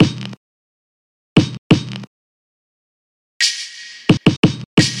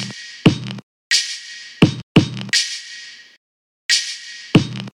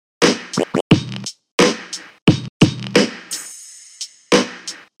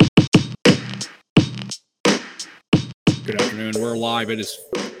Good afternoon. We're live. It is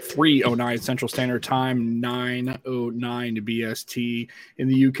 3:09 Central Standard Time, 9:09 BST in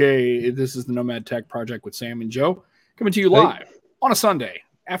the UK. This is the Nomad Tech Project with Sam and Joe coming to you live on a Sunday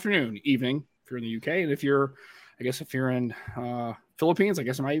afternoon, evening if you're in the UK, and if you're in Philippines, I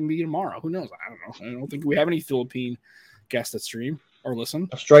guess it might even be tomorrow. Who knows? I don't know. I don't think we have any Philippine guests that stream or listen.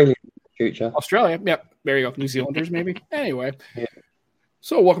 Australia, future. Australia. Yep. There you go. New Zealanders, maybe. Anyway. Yeah.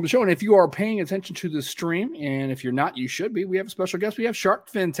 So welcome to the show. And if you are paying attention to the stream, and if you're not, you should be, we have a special guest. We have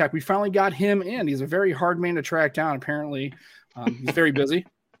SharkFin Tech. We finally got him in. He's a very hard man to track down, apparently. He's very busy.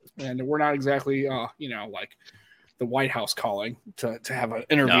 And we're not exactly, like the White House calling to have an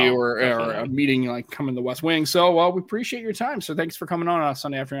interview or a meeting like come in the West Wing. So we appreciate your time. So thanks for coming on a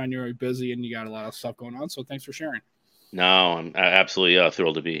Sunday afternoon. You're busy and you got a lot of stuff going on. So thanks for sharing. No, I'm absolutely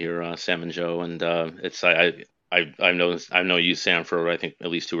thrilled to be here, Sam and Joe. And I've known you, Sam, for I think at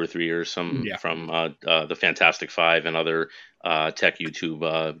least 2 or 3 years. From the Fantastic Five and other tech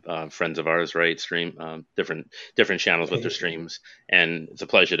YouTube friends of ours, right? Stream different channels with their streams, and it's a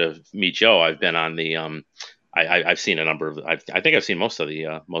pleasure to meet Joe. I've been on the I've seen a number of I think I've seen most of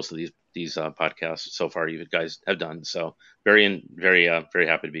these podcasts so far you guys have done. So very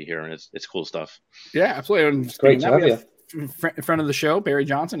happy to be here, and it's cool stuff. Yeah, absolutely. And it's great to have you. Friend of the show, Barry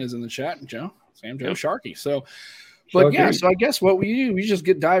Johnson, is in the chat. Joe, Sam, Joe, Yep. Sharky. So I guess what we just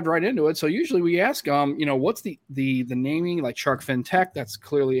dived right into it. So usually we ask, what's the naming, like SharkFin Tech? That's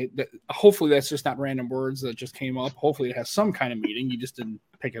clearly, hopefully that's just not random words that just came up. Hopefully it has some kind of meaning. You just didn't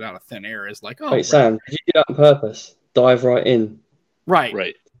pick it out of thin air. It's like, oh, wait, Sam, did you do that on purpose? Dive right in.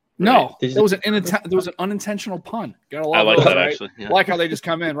 Right. No, there was an unintentional pun. Gotta love I like those, that, right? actually. Yeah. Like how they just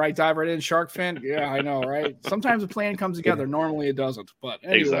come in, right? Dive right in, shark fin. Yeah, I know, right? Sometimes a plan comes together. Normally it doesn't. But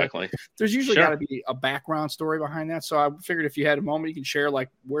anyway, Exactly. There's usually Sure. got to be a background story behind that. So I figured if you had a moment, you can share, like,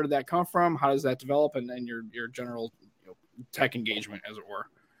 where did that come from? How does that develop? And then your general tech engagement, as it were.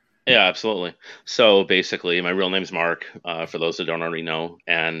 Yeah, absolutely. So basically, my real name's Mark, for those that don't already know.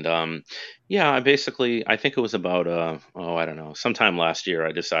 And I think it was about, I don't know, sometime last year,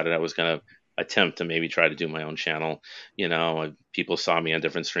 I decided I was going to attempt to maybe try to do my own channel. People saw me on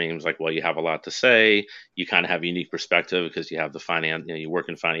different streams, like, well, you have a lot to say. You kind of have a unique perspective because you have the finance, you work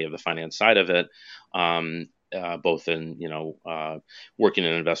in finance, you have the finance side of it. Both in, working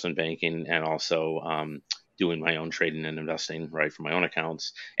in investment banking and also, doing my own trading and investing, right, for my own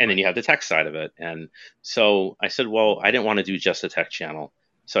accounts. And then you have the tech side of it. And so I said, well, I didn't want to do just a tech channel.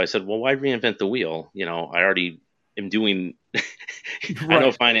 So I said, well, why reinvent the wheel? I already am doing, I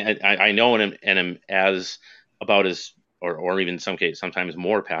know finance, I know and am as about as, or even in some cases, sometimes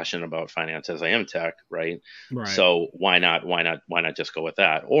more passionate about finance as I am tech, right? So why not just go with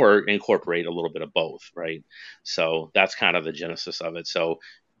that, or incorporate a little bit of both, right? So that's kind of the genesis of it. So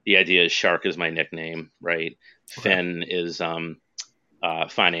the idea is Shark is my nickname, right? Okay. Fin is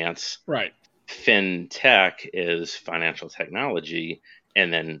finance. Right. FinTech is financial technology,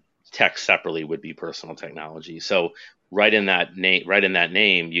 and then tech separately would be personal technology. So right in that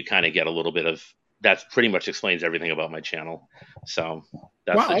name, you kind of get a little bit of that. Pretty much explains everything about my channel. So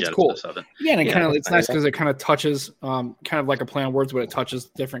that's the genesis cool. of it. Yeah, and it's nice because it kind of touches, kind of like a play on words, but it touches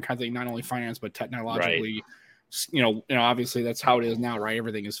different kinds of things, not only finance but technologically. Right. Obviously that's how it is now, right?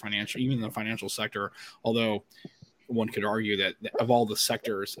 Everything is financial, even in the financial sector. Although one could argue that of all the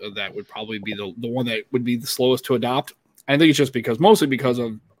sectors, that would probably be the one that would be the slowest to adopt. I think it's just mostly because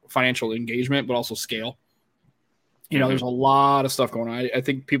of financial engagement, but also scale. There's a lot of stuff going on. I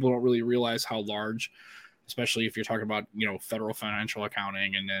think people don't really realize how large, especially if you're talking about, federal financial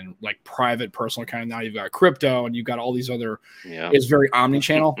accounting and then like private personal accounting. Now you've got crypto and you've got all these other, it's very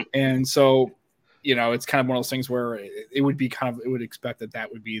omni-channel. And so, it's kind of one of those things where it would expect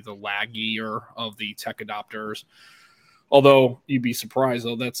that would be the laggier of the tech adopters. Although you'd be surprised,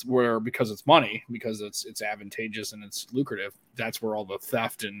 though, that's where, because it's money, because it's advantageous and it's lucrative, that's where all the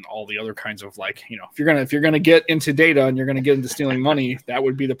theft and all the other kinds of, like, if you're gonna get into data and you're gonna get into stealing money, that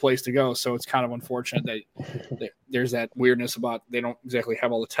would be the place to go. So it's kind of unfortunate that there's that weirdness about they don't exactly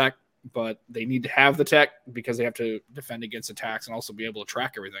have all the tech, but they need to have the tech because they have to defend against attacks and also be able to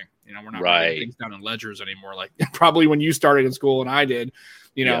track everything. We're not writing things down in ledgers anymore. Like probably when you started in school and I did,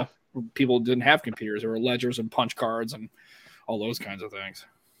 people didn't have computers. There were ledgers and punch cards and all those kinds of things.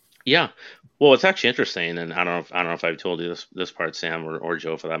 Yeah. Well, it's actually interesting. And I don't know if I've told you this part, Sam, or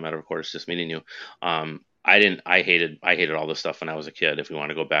Joe, for that matter, of course, just meeting you. I hated all this stuff when I was a kid. If we want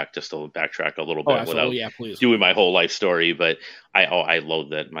to go back, just to backtrack a little Oh, bit without absolutely. Yeah, please. doing my whole life story, but I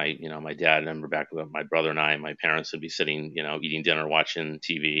loathed it. My dad, I remember back with my brother and I, my parents would be sitting, eating dinner, watching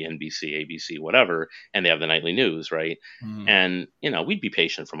TV, NBC, ABC, whatever, and they have the nightly news, right? Mm. And we'd be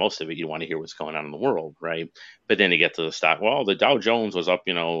patient for most of it. You want to hear what's going on in the world, right? But then you get to the stock. Well, the Dow Jones was up,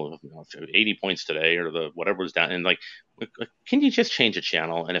 80 points today, or the whatever was down, and like, can you just change a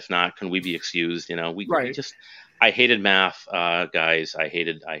channel? And if not, can we be excused? We Right. just, I hated math, guys. I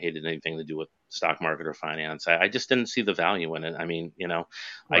hated anything to do with stock market or finance. I just didn't see the value in it. I mean, I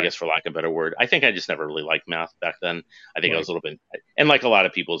Right. guess for lack of a better word, I think I just never really liked math back then. I think I Right. was a little bit, and like a lot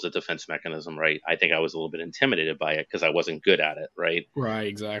of people, it's a defense mechanism, right? I think I was a little bit intimidated by it because I wasn't good at it, right?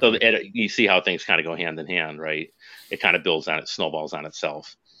 Right. So Exactly. you see how things kind of go hand in hand, right? It kind of builds on it, snowballs on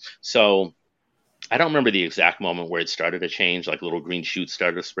itself. So I don't remember the exact moment where it started to change, like little green shoots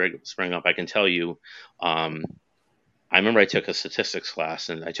started to spring up. I can tell you, um, I remember I took a statistics class,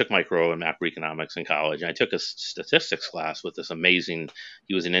 and I took micro and macroeconomics in college. And I took a statistics class with this amazing,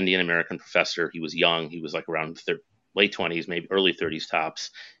 he was an Indian American professor. He was young. He was like around late 20s, maybe early 30s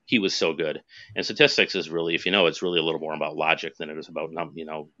tops. He was so good. And statistics is really, if you know, it's really a little more about logic than it is about,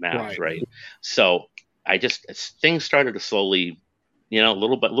 math, Right. right? So things started to slowly,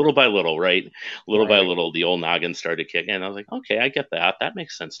 little by little, right? Little by Right. little, the old noggin started kicking in. I was like, okay, I get that. That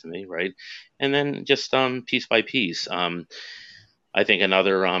makes sense to me, right? And then just piece by piece. I think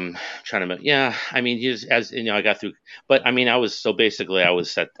another trying to, yeah, I mean, as I got through, but I mean, I was, so basically I was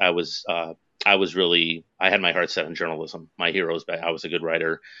set, I was really, I had my heart set on journalism. My heroes, but I was a good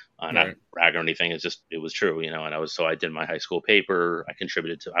writer, not Right. brag or anything. It's just, it was true, and so I did my high school paper. I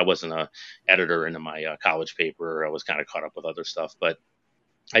contributed to, I wasn't a editor into my college paper. I was kind of caught up with other stuff, but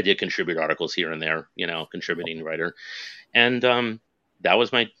I did contribute articles here and there, contributing writer. And that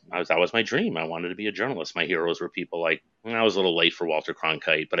was my dream. I wanted to be a journalist. My heroes were people like, I was a little late for Walter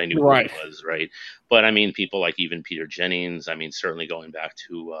Cronkite, but I knew who he Right. was, right? But I mean, people like even Peter Jennings. I mean, certainly going back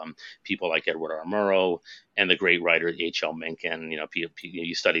to people like Edward R. Murrow and the great writer H.L. Mencken.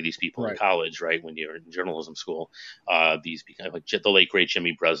 You study these people in Right. college, right? When you're in journalism school, these like the late great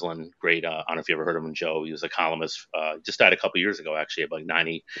Jimmy Breslin, great. I don't know if you ever heard of him, Joe. He was a columnist. Just died a couple years ago, actually, about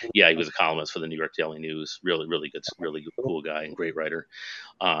 90. Yeah, he was a columnist for the New York Daily News. Really, really good, really cool guy and great writer.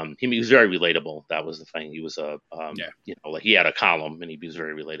 He was very relatable. That was the thing. He was Yeah. like he had a column and he was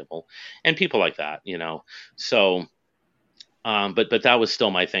very relatable, and people like that. So, but that was still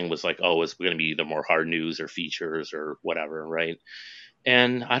my thing. Was like, oh, it's going to be either more hard news or features or whatever, right?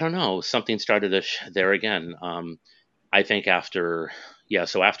 And I don't know, something started to there again. I think after, yeah,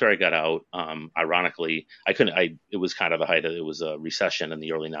 so after I got out, ironically, I couldn't, it was kind of the height of, it was a recession in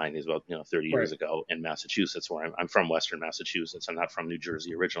the early 90s, about, 30 Right. years ago in Massachusetts, where I'm from Western Massachusetts. I'm not from New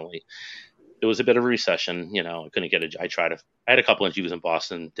Jersey originally. It was a bit of a recession. I couldn't get I had a couple interviews in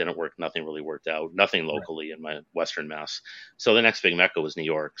Boston, didn't work. Nothing really worked out, nothing Right. locally in my Western Mass. So the next big Mecca was New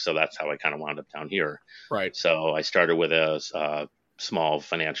York. So that's how I kind of wound up down here. Right. So I started with a small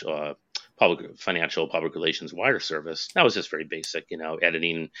financial public relations wire service. That was just very basic,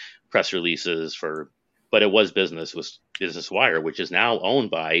 editing press releases but it was business. It was Business Wire, which is now owned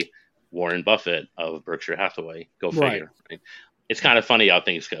by Warren Buffett of Berkshire Hathaway. Go Right. figure. Right? It's kind of funny how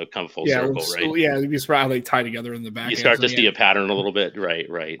things come full Yeah. circle, right? Yeah. You spot how they tie together in the back You end. start So to yeah. see a pattern a little bit, right?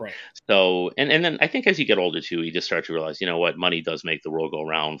 Right. So, and then I think as you get older too, you just start to realize, what, money does make the world go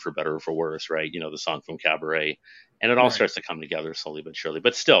round, for better or for worse, right? The song from Cabaret, and it all Right. starts to come together slowly but surely.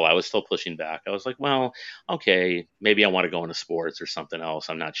 But still, I was still pushing back. I was like, well, okay, maybe I want to go into sports or something else.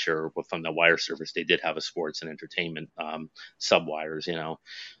 I'm not sure. But from the wire service, they did have a sports and entertainment sub wires.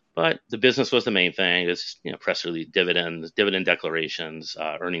 But the business was the main thing. It's press release, dividends, dividend declarations,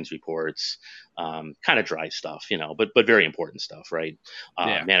 earnings reports, kind of dry stuff, but very important stuff, right?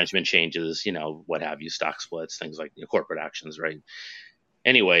 Yeah. Management changes, what have you, stock splits, things like corporate actions, right?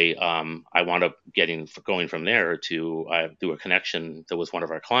 Anyway, I wound up going from there to through a connection that was one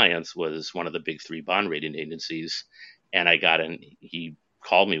of our clients, was one of the big three bond rating agencies, and I got in. He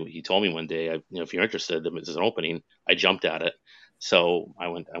called me. He told me one day, if you're interested, there's an opening. I jumped at it. So I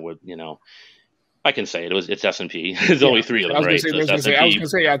went. I would, I can say it's S&P. There's Yeah. only three of I them, was gonna right? say. So I was it's gonna say. I was S&P. gonna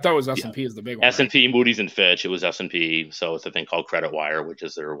say. I thought it was Yeah. S&P is the big one, right? S&P, Moody's, and Fitch. It was S&P. So it's a thing called Credit Wire, which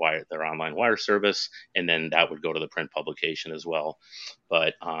is their online wire service, and then that would go to the print publication as well.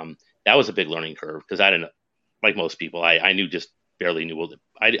 But that was a big learning curve because I didn't, like most people, I knew just barely knew.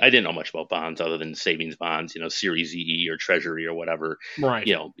 I didn't know much about bonds other than savings bonds, Series E or Treasury or whatever. Right.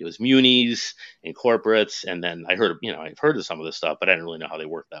 It was munis and corporates, and then I've heard of some of this stuff, but I didn't really know how they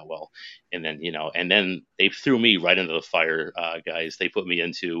worked that well. And then they threw me right into the fire, guys. They put me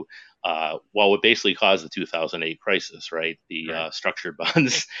into what basically caused the 2008 crisis, right? The structured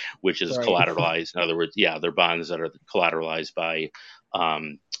bonds, which is collateralized. In other words, they're bonds that are collateralized by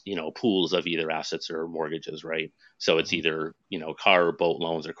pools of either assets or mortgages, right? So it's either car or boat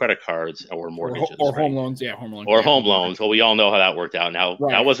loans or credit cards or mortgages or home loans, home loans or home loans. Well, we all know how that worked out. Now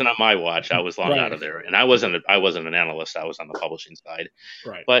that wasn't on my watch. I was long out of there, and I wasn't an analyst. I was on the publishing side.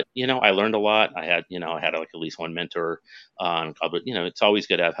 Right. But I learned a lot. I had like at least one mentor. But it's always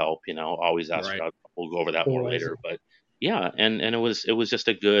good to have help. Always ask. We'll go over that more later. But and it was just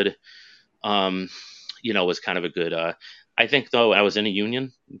a good. It was kind of a good. I think though I was in a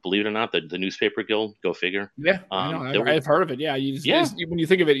union, believe it or not, the newspaper guild. Go figure. Yeah, I know. I've heard of it. Yeah, when you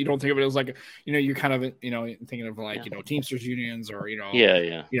think of it, you don't think of it as like you're kind of thinking of like Teamsters unions or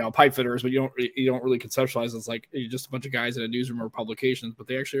pipe fitters, but you don't really conceptualize it's like you're just a bunch of guys in a newsroom or publications, but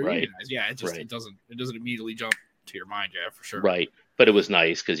they actually are unionized. Yeah, it doesn't immediately jump to your mind. Yeah, for sure. Right. But it was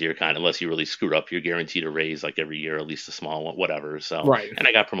nice because you're unless you really screwed up, you're guaranteed a raise like every year, at least a small one, whatever. So, and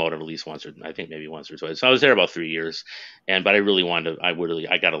I got promoted at least once, or I think maybe once or twice. So I was there about 3 years, but I really wanted to.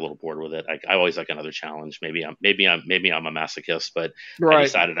 I got a little bored with it. I always like another challenge. Maybe I'm a masochist, but I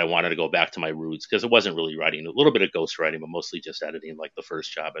decided I wanted to go back to my roots because it wasn't really writing, a little bit of ghost writing, but mostly just editing, like the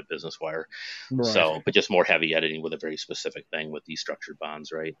first job at Business Wire. So, but just more heavy editing with a very specific thing with these structured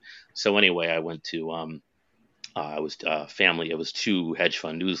bonds, right? So anyway, I went to. It was 2 hedge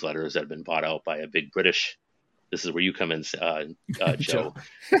fund newsletters that had been bought out by a big British. This is where you come in, Joe.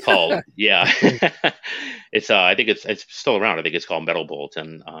 Called it's I think it's still around. I think it's called Metal Bolt,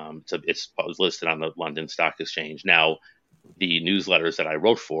 and it was listed on the London Stock Exchange. Now, the newsletters that I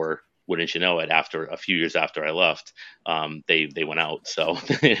wrote for, wouldn't you know it, after a few years after I left, they went out. So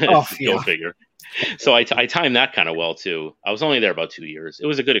go figure. So I timed that kind of well too. I was only there about 2 years. It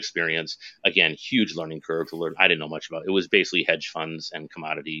was a good experience. Again, huge learning curve to learn. I didn't know much about it. It was basically hedge funds and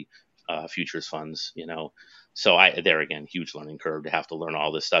commodity futures funds, So huge learning curve to have to learn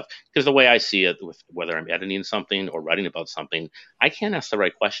all this stuff. Because the way I see it, with whether I'm editing something or writing about something, I can't ask the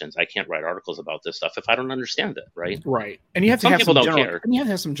right questions. I can't write articles about this stuff if I don't understand it, right? Right. And you have to have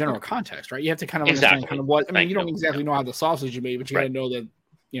some general context, right? You have to kind of understand kind of what. I mean, you don't exactly know how the sausage is made, but you got to know that.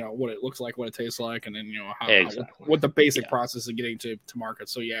 What it looks like, what it tastes like, and then what the basic process of getting to market.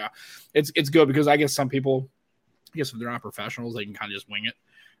 So it's good because I guess some people, if they're not professionals, they can kind of just wing it.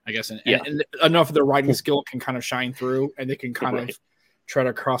 I guess, and enough of their writing skill can kind of shine through, and they can kind of try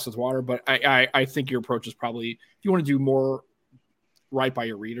to cross the water. But I think your approach is probably, if you want to do more right by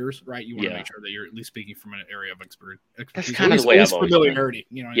your readers, right? You want to make sure that you're at least speaking from an area of expertise. That's kind of the way I've always been. Familiarity,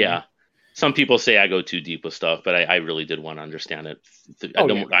 what I mean? Some people say I go too deep with stuff, but I really did want to understand it.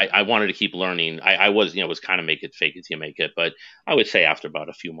 I wanted to keep learning. I was kind of make it, fake it till you make it. But I would say after about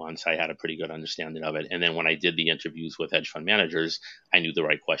a few months, I had a pretty good understanding of it. And then when I did the interviews with hedge fund managers, I knew the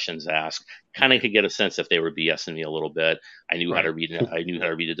right questions to ask. Kind of could get a sense if they were BSing me a little bit. I knew how to read it. I knew how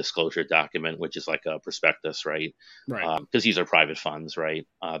to read a disclosure document, which is like a prospectus, right? Because these are private funds, right?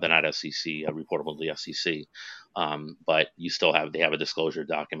 They're not SEC, reportable to the SEC. But they have a disclosure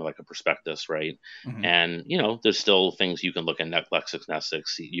document, like a prospectus, right? Mm-hmm. And there's still things you can look at LexisNexis.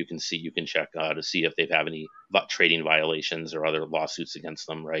 You can check to see if they've any trading violations or other lawsuits against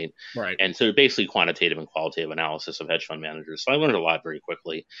them, right? And so basically quantitative and qualitative analysis of hedge fund managers. So I learned a lot very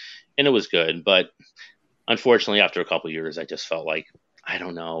quickly, and it was good. But unfortunately, after a couple of years, I just felt like, I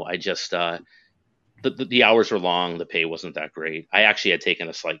don't know, I just the hours were long, the pay wasn't that great. I actually had taken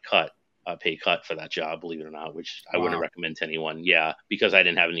a slight pay cut for that job, believe it or not, which I wouldn't recommend to anyone. Because I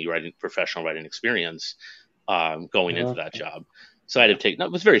didn't have any professional writing experience going into that job. So I had to take,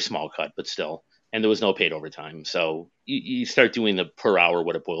 it was a very small cut, but still, and there was no paid overtime. So you start doing the per hour,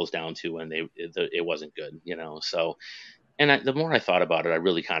 what it boils down to, and it wasn't good, so. And the more I thought about it, I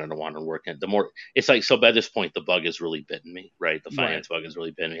really kind of don't want to work in. The more it's like, so by this point, the bug has really bitten me, right? The finance bug has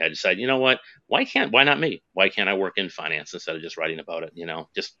really bitten me. I decided, you know what? Why not me? Why can't I work in finance instead of just writing about it?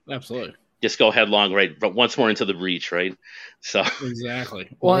 Just absolutely, just go headlong, right? But once more into the breach, right? So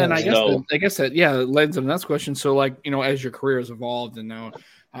exactly. Well, and I guess that lends to the next question. So, as your career has evolved, and now,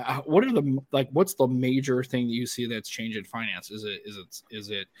 what's the major thing that you see that's changed in finance? Is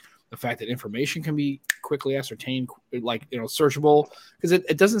it the fact that information can be quickly ascertained, searchable? Because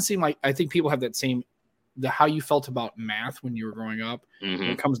it doesn't seem like, I think people have that same, how you felt about math when you were growing up, when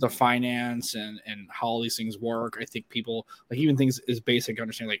it comes to finance and how all these things work. I think people, even things as basic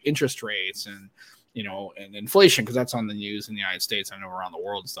understanding, like interest rates and and inflation, because that's on the news in the United States. I know around the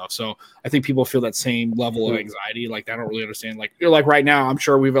world and stuff. So I think people feel that same level of anxiety. Like, I don't really understand. Like, like right now, I'm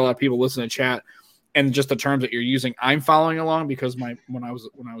sure we've a lot of people listening to chat, and just the terms that you're using, I'm following along because when I was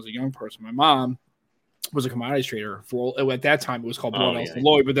a young person, my mom was a commodities trader for, at that time it was called Blood Ellis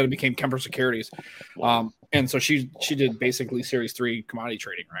Lloyd, but then it became Kemper Securities. And so she did basically Series 3 commodity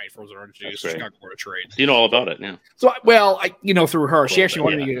trading, right? For those introduced Chicago Board of Trade. So you know all about it now. So through her, she actually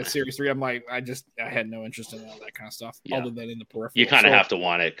wanted me to get a Series 3. I'm like, I had no interest in all that kind of stuff, other than in the peripheral. You kind of have to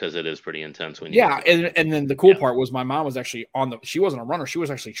want it because it is pretty intense when and then the cool part was my mom was actually she wasn't a runner, she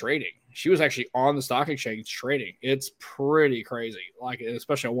was actually trading. She was actually on the stock exchange trading. It's pretty crazy. Like,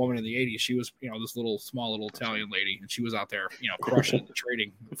 especially a woman in the 80s. She was, this small little Italian lady, and she was out there, crushing the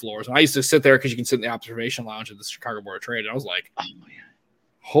trading floors. And I used to sit there because you can sit in the observation lounge at the Chicago Board of Trade. And I was like, oh, man,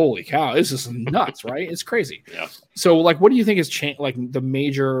 holy cow, this is nuts, right? It's crazy. Yeah. So, like, what do you think has changed, like, the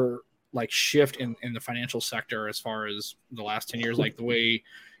major, like, shift in the financial sector as far as the last 10 years, like the way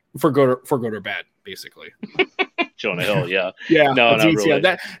for good or bad, basically? Jonah Hill, yeah. Yeah. No, not really.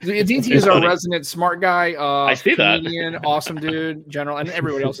 DT is a resident smart guy. I see comedian, awesome dude, general, and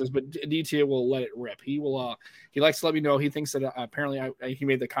everybody else is, but DT will let it rip. He will, he likes to let me know. He thinks that apparently he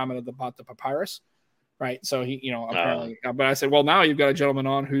made the comment about the papyrus, right? So he, apparently, but I said, well, now you've got a gentleman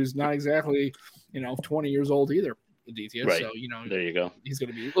on who's not exactly, 20 years old either. DT, right. So there you go. He's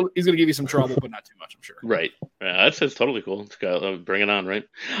gonna give you some trouble, but not too much, I'm sure. Right. That's totally cool. Bring it on, right?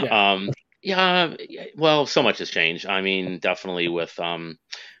 Yeah. Well, so much has changed. I mean, definitely with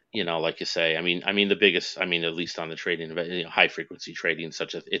like you say. I mean, the biggest. I mean, at least on the trading, high frequency trading,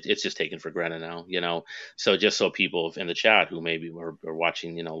 it's just taken for granted now. So just so people in the chat who maybe were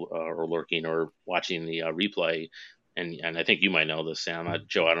watching, or lurking or watching the replay. And I think you might know this, Sam.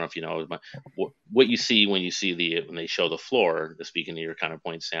 Joe, I don't know if you know what you see when they show the floor. Speaking to your kind of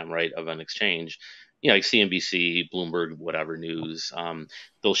point, Sam, right, of an exchange, like CNBC, Bloomberg, whatever news,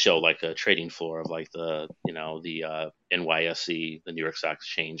 they'll show like a trading floor of like the NYSE, the New York Stock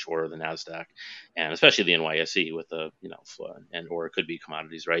Exchange, or the Nasdaq, and especially the NYSE with the or it could be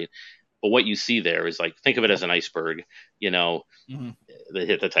commodities, right? But what you see there is, like, think of it as an iceberg, that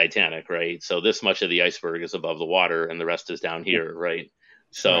hit the Titanic, right? So this much of the iceberg is above the water and the rest is down here, right?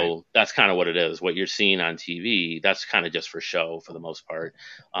 So that's kind of what it is. What you're seeing on TV, that's kind of just for show for the most part.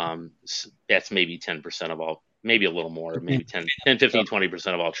 That's maybe 10% of all, maybe a little more, maybe 10, 15,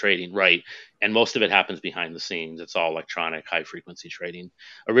 20% of all trading, right? And most of it happens behind the scenes. It's all electronic, high frequency trading.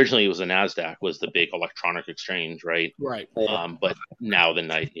 Originally, it was the Nasdaq was the big electronic exchange, right? Right. But now the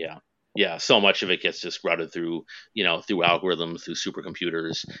night, yeah, so much of it gets just routed through, through algorithms, through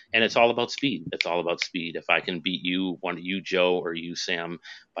supercomputers, and it's all about speed. It's all about speed. If I can beat you, Joe, or you, Sam,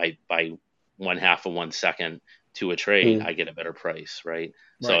 by 1/2 of 1 second to a trade, I get a better price, right?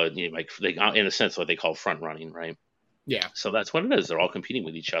 So, like, in a sense, what they call front running, right? Yeah. So that's what it is. They're all competing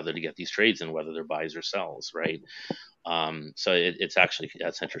with each other to get these trades in, whether they're buys or sells, right? So it's actually,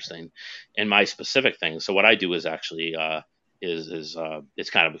 that's interesting. And my specific thing. So what I do is actually.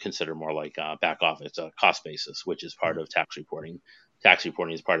 It's kind of considered more like back office. It's a cost basis, which is part of tax reporting. Tax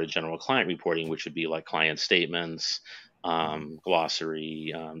reporting is part of general client reporting, which would be like client statements,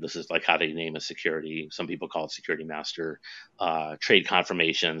 glossary. This is like how they name a security. Some people call it security master. Trade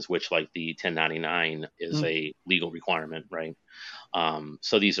confirmations, which, like the 1099, is a legal requirement, right?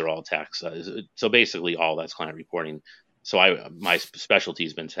 So these are all tax. So basically, all that's client reporting. So my specialty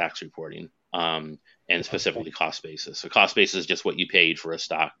has been tax reporting. And specifically cost basis. So cost basis is just what you paid for a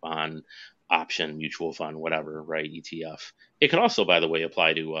stock, bond, option, mutual fund, whatever, right? ETF. It can also, by the way,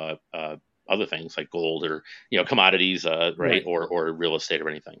 apply to other things like gold or commodities, right? Or real estate or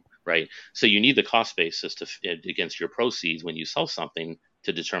anything, right? So you need the cost basis against your proceeds when you sell something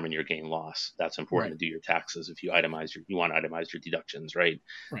to determine your gain loss. That's important to do your taxes if you want to itemize your deductions, right?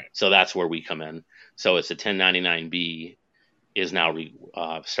 Right. So that's where we come in. So it's a 1099-B. Is now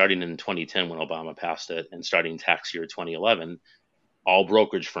starting in 2010 when Obama passed it, and starting tax year 2011, all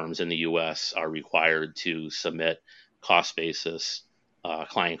brokerage firms in the U.S. are required to submit cost basis,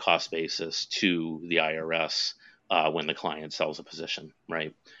 client cost basis to the IRS when the client sells a position,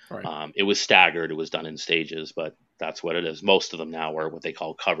 right? It was staggered. It was done in stages, but that's what it is. Most of them now are what they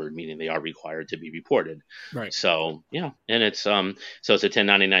call covered, meaning they are required to be reported. Right. So, yeah. And it's, so it's a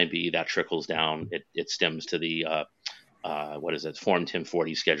 1099-B that trickles down. It stems to the, what is it? Form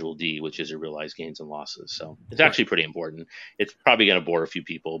 1040 Schedule D, which is your realized gains and losses. So it's actually pretty important. It's probably going to bore a few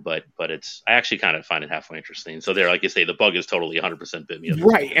people, but I actually kind of find it halfway interesting. So there, like you say, the bug is totally 100% bit me.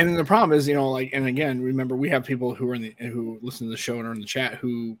 Right, and the problem is, and again, remember we have people who are who listen to the show and are in the chat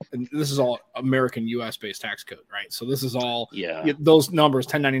and this is all American U.S. based tax code, right? So this is all those numbers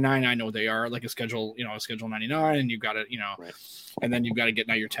 1099. I know what they are, like a schedule 99, and you've got to and then you've got to get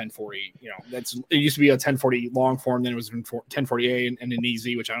now your 1040. It used to be a 1040 long form, then it was 1040A and an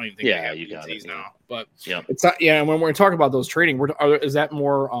EZ, which I don't even think they have EZs now. But it's not. Yeah, and when we're talking about those trading, is that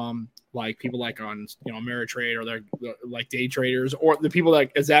more like people like on Ameritrade or they're like day traders, or the people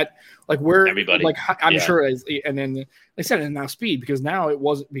is that like where everybody, like I'm sure is, and then like I said, and now speed, because now it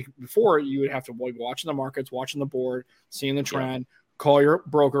wasn't before you would have to be watching the markets, watching the board, seeing the trend. Call your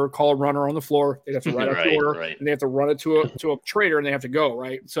broker, call a runner on the floor. They'd have to write up the order, and they have to run it to a trader, and they have to go,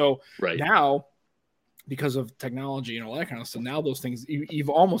 right? So now, because of technology and all that kind of stuff, now those things, you've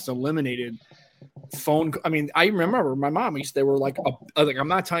almost eliminated phone. I mean, I remember my mom they were like I'm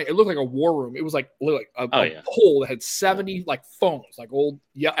not telling you, it looked like a war room. It was like a pole that had 70 like phones, like old,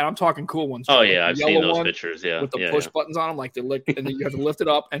 and I'm talking cool ones. Oh yeah, I've seen those pictures. Yeah, with the push buttons on them, like and then you have to lift it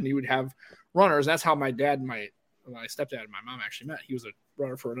up, and you would have runners. That's how my dad and my stepdad and my mom actually met. He was a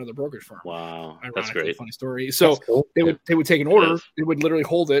runner for another brokerage firm. Wow, that's great. Funny story. So cool. They would take an order, they would literally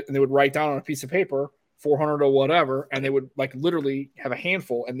hold it, and they would write down on a piece of paper 400 or whatever, and they would like literally have a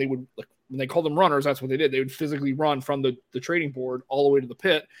handful, and they would like when they called them runners, that's what they did. They would physically run from the trading board all the way to the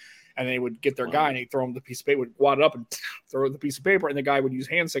pit, and they would get their guy and he'd throw him the piece of paper, would wad it up and throw the piece of paper, and the guy would use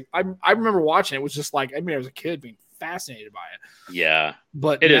hand sync. I remember watching it. Was just like, I mean, I was a kid being fascinated by it. Yeah,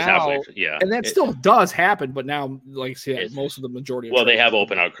 but it now, is halfway. Yeah, and that still does happen. But now, like I said, most of the majority. Of they have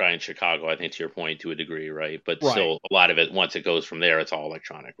open outcry in Chicago, I think, to your point, to a degree, right? But still, a lot of it, once it goes from there, it's all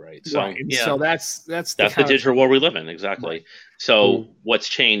electronic, right? So, so that's the digital world we live in, exactly. Right. So, what's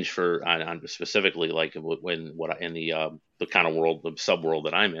changed for on specifically, like in the kind of world, the sub world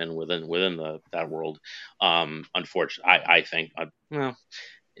that I'm in within that world, unfortunately, I think,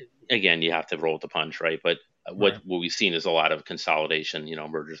 again, you have to roll with the punch, right? But what we've seen is a lot of consolidation,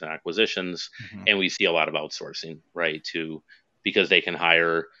 mergers and acquisitions, and we see a lot of outsourcing, right? Because they can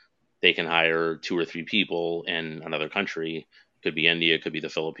hire 2 or 3 people in another country. Could be India, could be the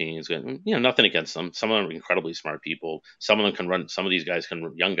Philippines. Nothing against them. Some of them are incredibly smart people. Some of them can run. Some of these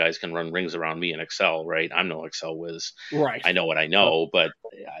young guys can run rings around me in Excel, right? I'm no Excel whiz. Right. I know what I know, but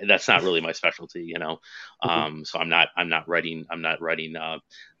that's not really my specialty, So I'm not writing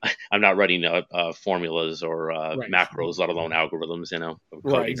formulas or macros, let alone algorithms,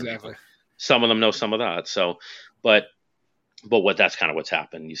 Right. Exactly. Some of them know some of that. So, but that's kind of what's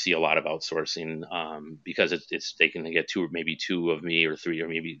happened. You see a lot of outsourcing because they can get 2 of me or 3, or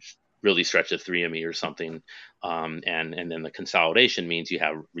maybe really stretch to 3 of me or something. And then the consolidation means you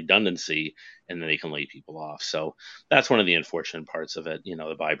have redundancy, and then they can lay people off. So that's one of the unfortunate parts of it,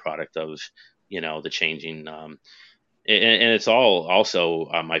 the byproduct of, the changing. And it's all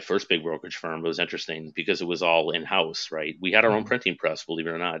also my first big brokerage firm. It was interesting because it was all in-house, right? We had our own printing press, believe it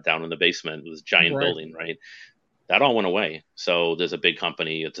or not, down in the basement. It was a giant building, right? That all went away. So there's a big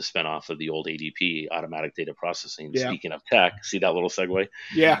company. It's a spinoff of the old ADP, Automatic Data Processing. Yeah. Speaking of tech, see that little segue?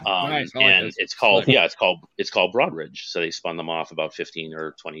 Yeah, nice. And it's called Broadridge. So they spun them off about 15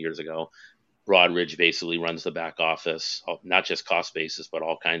 or 20 years ago. Broadridge basically runs the back office, not just cost basis, but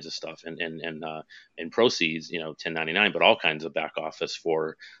all kinds of stuff, and proceeds, 1099, but all kinds of back office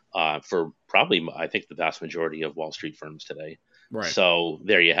for probably, I think, the vast majority of Wall Street firms today. Right. So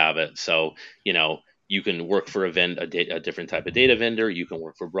there you have it. So you can work for a different type of data vendor. You can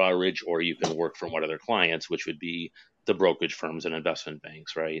work for Broadridge, or you can work for one of their clients, which would be the brokerage firms and investment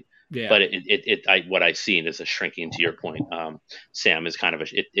banks, right? Yeah. But what I've seen is a shrinking. To your point, Sam, is kind of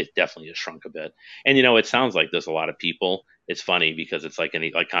it definitely has shrunk a bit. And it sounds like there's a lot of people. It's funny because it's like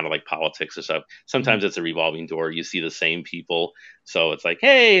kind of like politics or stuff. Sometimes it's a revolving door. You see the same people. So it's like,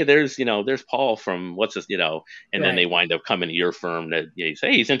 hey, there's Paul from what's this, and then they wind up coming to your firm that you say,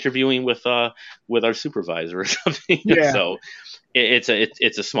 hey, he's interviewing with our supervisor or something. Yeah. So it's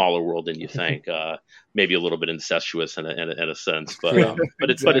a smaller world than you think. Maybe a little bit incestuous in a sense, but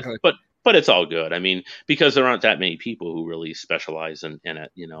but it's all good. I mean, because there aren't that many people who really specialize in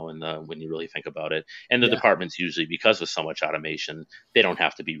it, when you really think about it. And the departments usually, because of so much automation, they don't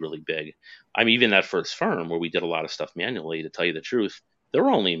have to be really big. I mean, even that first firm where we did a lot of stuff manually, to tell you the truth, there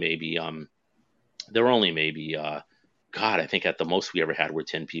were only maybe God, I think at the most we ever had were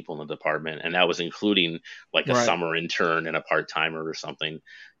 10 people in the department. And that was including like a summer intern and a part-timer or something,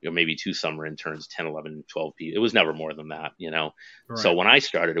 maybe 2 summer interns, 10, 11, 12 people. It was never more than that, Right. So when I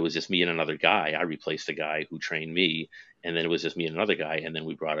started, it was just me and another guy. I replaced a guy who trained me, and then it was just me and another guy, and then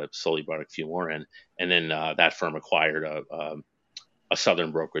we slowly brought a few more in, and then that firm acquired a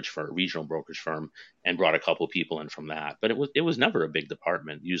southern brokerage firm, regional brokerage firm, and brought a couple of people in from that. But it was never a big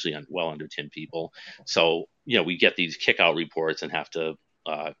department, usually well under 10 people. So we get these kick out reports and have to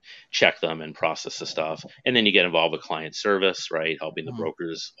check them and process the stuff, and then you get involved with client service, right? Helping the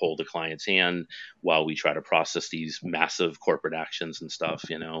brokers hold the client's hand while we try to process these massive corporate actions and stuff,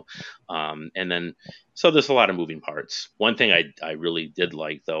 and then so there's a lot of moving parts. One thing I really did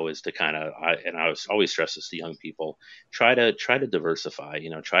like though is to kind of I was always stress this to young people, try to diversify,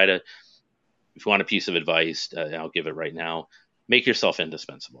 try to, if you want a piece of advice, I'll give it right now. Make yourself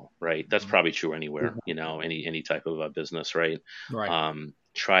indispensable, right? That's probably true anywhere, any type of a business, right? Right.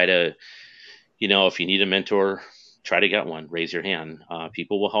 Try to, if you need a mentor, try to get one. Raise your hand.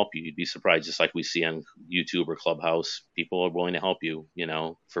 People will help you. You'd be surprised, just like we see on YouTube or Clubhouse. People are willing to help you,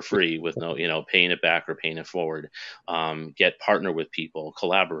 for free with no, paying it back or paying it forward. Partner with people,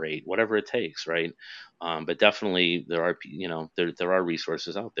 collaborate, whatever it takes, right? But definitely there are, there are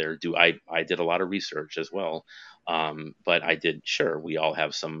resources out there. I did a lot of research as well. But we all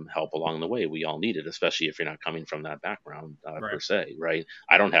have some help along the way. We all need it, especially if you're not coming from that background per se, right?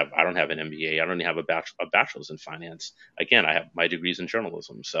 I don't have an MBA. I don't even have a bachelor's in finance. Again, I have my degrees in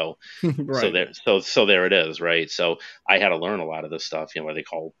journalism. So, right. so there it is, right? So I had to learn a lot of this stuff, what they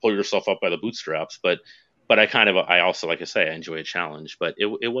call pull yourself up by the bootstraps, but I also, like I say, I enjoy a challenge, but it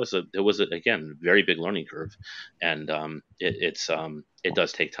was again, very big learning curve, and it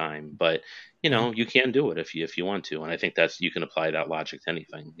does take time, but you can do it if you want to, and I think you can apply that logic to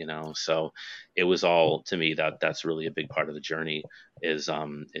anything, so it was all, to me, that's really a big part of the journey is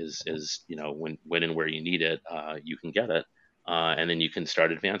when and where you need it, you can get it. And then you can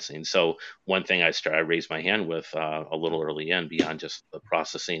start advancing. So one thing I raised my hand with a little early in, beyond just the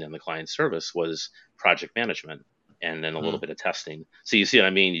processing and the client service, was project management, and then a little bit of testing. So you see what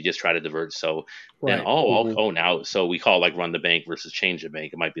I mean? You just try to divert. So then, now, so we call run the bank versus change the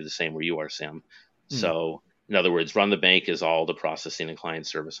bank. It might be the same where you are, Sam. So in other words, run the bank is all the processing and client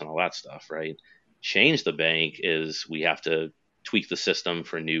service and all that stuff, right? Change the bank is we have to tweak the system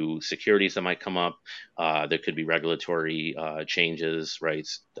for new securities that might come up. There could be regulatory changes, right?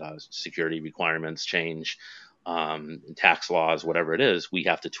 Security requirements change, tax laws, whatever it is. We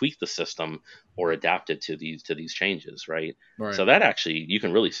have to tweak the system or adapt it to these changes, right? So that actually, you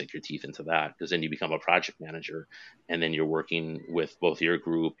can really sink your teeth into that, because then you become a project manager, and then you're working with both your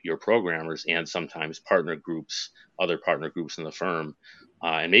group, your programmers, and sometimes other partner groups in the firm.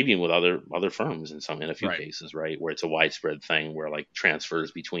 And maybe with other firms in a few cases, right, where it's a widespread thing, where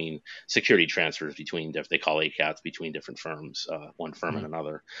security transfers between they call ACATs between different firms, one firm and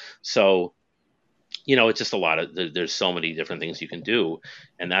another. So it's just a lot of there's so many different things you can do,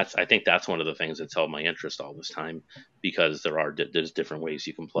 and I think that's one of the things that's held my interest all this time, because there's different ways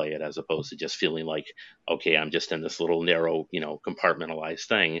you can play it, as opposed to just feeling like, okay, I'm just in this little narrow compartmentalized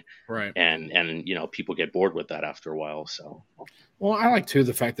thing, right? And people get bored with that after a while. So well, I like too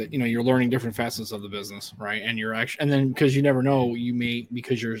the fact that you're learning different facets of the business, right? And you're actually, and then because you never know,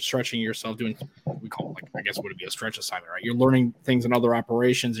 because you're stretching yourself, doing we call it, I guess would it be a stretch assignment, right? You're learning things in other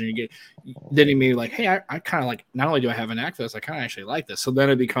operations, and then you may hey, I kind of not only do I have an knack for this, I kind of actually like this. So then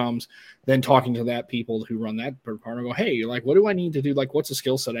it becomes talking to that people who run that department, go, hey, what do I need to do? What's a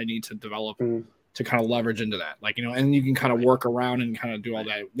skill set I need to develop to kind of leverage into that, and you can kind of work around and kind of do all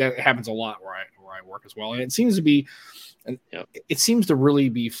that. That happens a lot where I work as well, and it seems to be. And it seems to really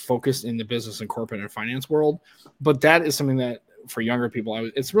be focused in the business and corporate and finance world, but that is something that for younger people,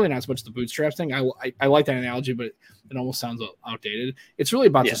 it's really not so much the bootstraps thing. I like that analogy, but it almost sounds outdated. It's really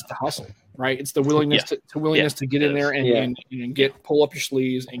about just the hustle, right? It's the willingness to get in there and pull up your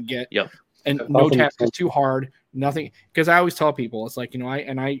sleeves and get and no task is too hard, nothing. Because I always tell people, it's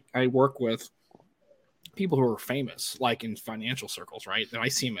I work with people who are famous, in financial circles, right? And I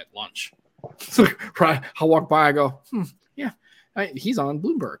see them at lunch. Right, I'll walk by, I go, he's on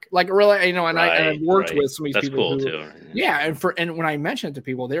Bloomberg, really, and I've worked with some of these That's people cool too. And when I mention it to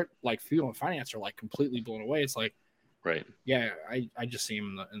people, they're people in finance are completely blown away. It's I just see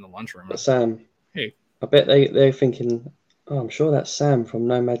him in the lunchroom. But Sam, hey, I bet they're thinking, I'm sure that's Sam from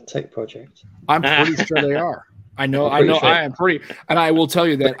Nomad Tech Project. I'm pretty sure they are. I know. I am pretty, and I will tell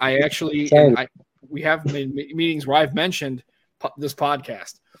you that I actually we have made meetings where I've mentioned this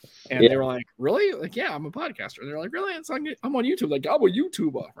podcast. And they were like, really? Yeah, I'm a podcaster. And they're like, really? I'm on YouTube. I'm a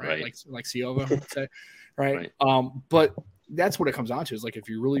YouTuber, right? Like Silva would say, right? But that's what it comes down to, is if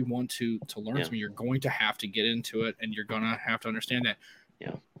you really want to learn something, you're going to have to get into it, and you're going to have to understand that.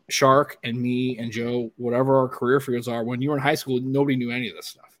 Shark and me and Joe, whatever our career fields are, when you were in high school, nobody knew any of this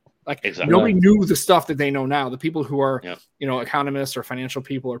stuff. Like Exactly. nobody knew the stuff that they know now. The people who are, Yep. economists or financial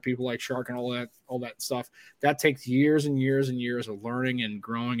people or people like Shark and all that stuff, that takes years and years and years of learning and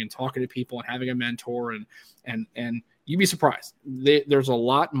growing and talking to people and having a mentor and you'd be surprised. There's a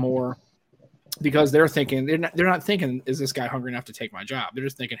lot more because they're thinking they're not thinking, is this guy hungry enough to take my job? They're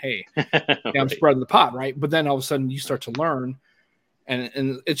just thinking, hey, I'm spreading the pot, right? But then all of a sudden you start to learn.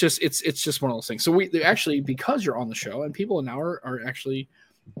 And it's just one of those things. So we actually, because you're on the show and people now are actually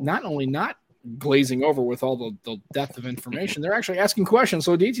not only not glazing over with all the depth of information, they're actually asking questions.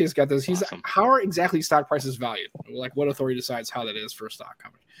 So DT's got this. He's awesome. How are exactly stock prices valued? Like what authority decides how that is for a stock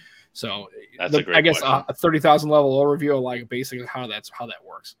company? So that's a great question. A 30,000 level overview of like basically how that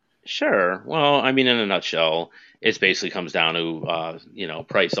works. Sure. Well, I mean, in a nutshell, it basically comes down to,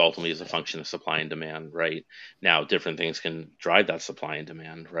 price ultimately is a function of supply and demand, right? Now, different things can drive that supply and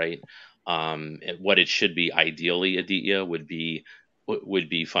demand, right? What it should be ideally, Aditya, would be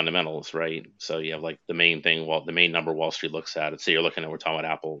fundamentals, right? So you have like the main thing, the main number Wall Street looks at. Say we're talking about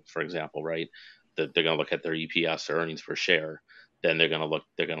Apple, for example, right? They're going to look at their EPS, or earnings per share. Then they're going to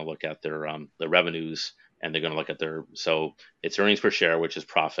look at their the revenues, and they're going to look at so it's earnings per share, which is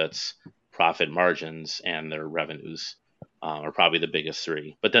profits, profit margins, and their revenues are probably the biggest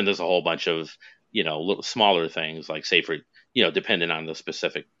three. But then there's a whole bunch of little smaller things, like say for depending on the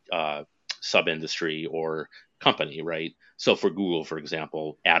specific sub industry or company, right? So for Google, for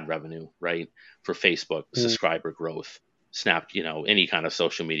example, ad revenue, right? For Facebook, subscriber growth. Snap, any kind of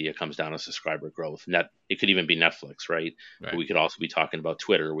social media comes down to subscriber growth. It could even be Netflix, right? But we could also be talking about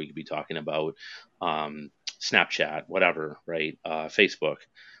Twitter. We could be talking about Snapchat, whatever, right? Facebook.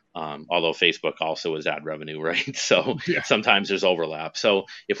 Although Facebook also is ad revenue, right? So sometimes there's overlap. So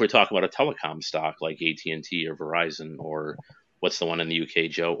if we're talking about a telecom stock like AT&T or Verizon, or what's the one in the UK,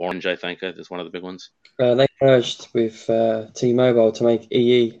 Joe? Orange, I think, is one of the big ones. They merged with T-Mobile to make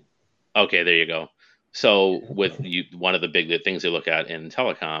EE. Okay, there you go. So one of the big things they look at in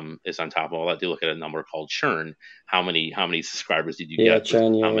telecom is, on top of all that, they look at a number called churn. How many subscribers did you get?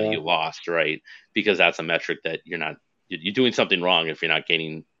 Churn, how many you lost, right? Because that's a metric that you're doing something wrong if you're not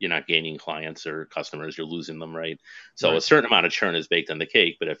gaining clients or customers, you're losing them, right? So a certain amount of churn is baked in the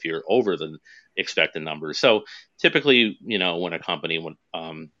cake, but if you're over the expected numbers, so typically, when a company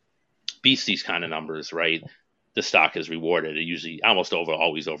beats these kind of numbers, right, the stock is rewarded. It usually almost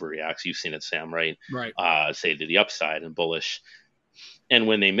always overreacts. You've seen it, Sam, right? Right. Say to the upside and bullish. And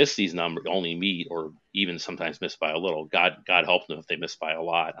when they miss these numbers, only meet or even sometimes miss by a little, God help them if they miss by a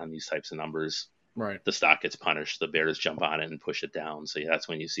lot on these types of numbers. Right. The stock gets punished. The bears jump on it and push it down. So that's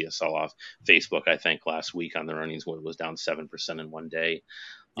when you see a sell off. Facebook, I think last week on their earnings, was down 7% in one day.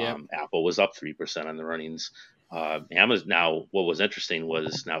 Apple was up 3% on their earnings. Amazon. Now, what was interesting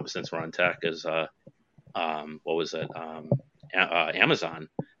was, now since we're on tech, is Amazon.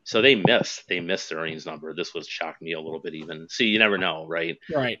 So they missed their earnings number. This was shocked me a little bit even. See, you never know, right?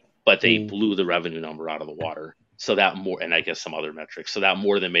 Right. But they blew the revenue number out of the water. So that more, and I guess some other metrics. So that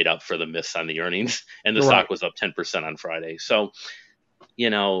more than made up for the miss on the earnings. And the stock was up 10% on Friday. So,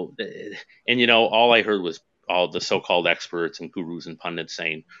 all I heard was all the so-called experts and gurus and pundits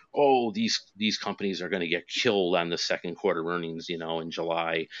saying, "Oh, these companies are going to get killed on the second quarter earnings. In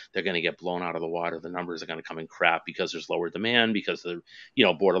July, they're going to get blown out of the water. The numbers are going to come in crap because there's lower demand, because of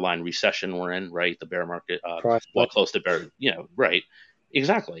the borderline recession we're in, right? The bear market, close to bear, right?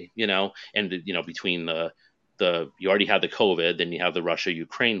 Exactly, and between the you already have the COVID, then you have the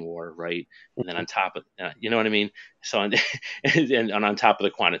Russia-Ukraine war, right? And then on top of, you know what I mean? So, and on top of the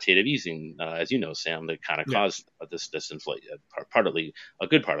quantitative easing, as you know, Sam, that kind of caused this inflation, partly a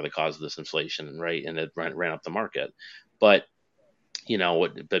good part of the cause of this inflation, right? And it ran up the market. But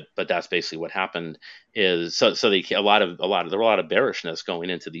but that's basically what happened. Is so there a lot of bearishness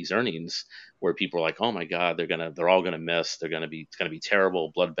going into these earnings, where people are like, oh my God, they're all gonna miss, it's gonna be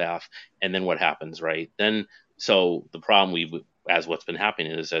terrible, bloodbath. And then what happens, right? Then so the problem as what's been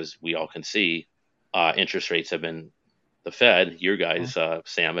happening is, as we all can see, interest rates have been, the Fed, your guys,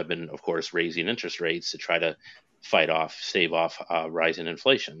 Sam, have been, of course, raising interest rates to try to stave off rising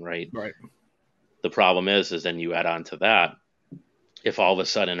inflation, right? Right. The problem is then you add on to that, if all of a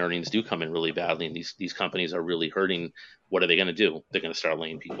sudden earnings do come in really badly and these companies are really hurting, what are they going to do? They're going to start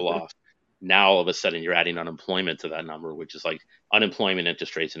laying people off. Now, all of a sudden, you're adding unemployment to that number, which is like unemployment,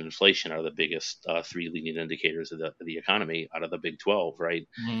 interest rates, and inflation are the biggest three leading indicators of the economy out of the Big 12, right?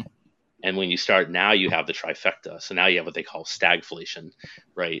 Mm-hmm. And when you start, now you have the trifecta. So now you have what they call stagflation,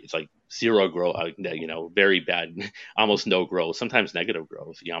 right? It's like zero growth, very bad, almost no growth, sometimes negative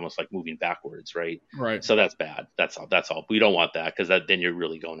growth, almost like moving backwards, right? Right. So that's bad. That's all. We don't want that, because then you're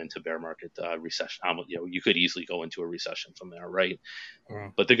really going into bear market recession. You could easily go into a recession from there, right?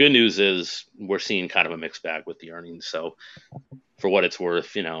 But the good news is we're seeing kind of a mixed bag with the earnings. So for what it's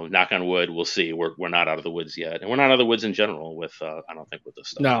worth, knock on wood, we'll see. We're not out of the woods yet, and we're not out of the woods in general with I don't think with this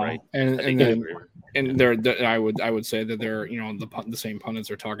stuff, no. right? And they're I would say that they're the same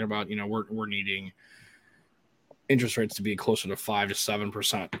pundits are talking about we're needing interest rates to be closer to 5 to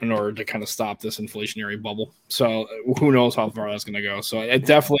 7% in order to kind of stop this inflationary bubble. So who knows how far that's going to go. So it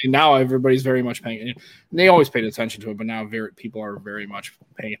definitely, now everybody's very much paying. They always paid attention to it, but now people are very much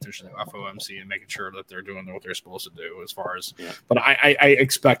paying attention to FOMC and making sure that they're doing what they're supposed to do as far as. Yeah. But I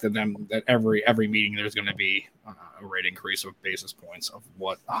expect that every meeting there's going to be a rate increase of basis points of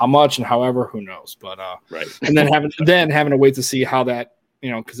how much and however, who knows. But right. And then having to wait to see how that.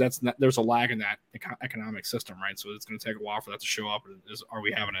 Because there's a lag in that economic system, right? So it's going to take a while for that to show up. Are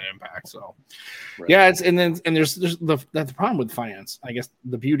we having an impact? So, right. Yeah, there's the problem with finance. I guess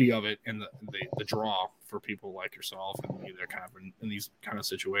the beauty of it and the draw for people like yourself and they're kind of in these kind of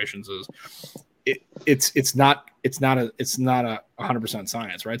situations is it's not a 100%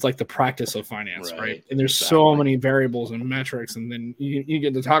 science, right? It's like the practice of finance, right? And there's so many variables and metrics, and then you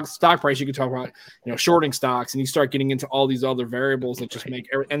get the stock price. You can talk about shorting stocks, and you start getting into all these other variables that just make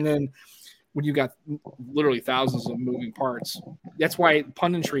and then when you got literally thousands of moving parts, that's why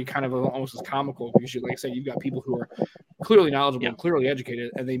punditry kind of almost is comical, because like I said, you've got people who are clearly knowledgeable, clearly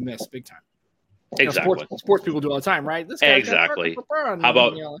educated, and they miss big time. Exactly. Sports people do all the time, right? This exactly. How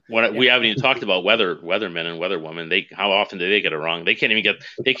about we haven't even talked about weathermen and weatherwomen? How often do they get it wrong? They can't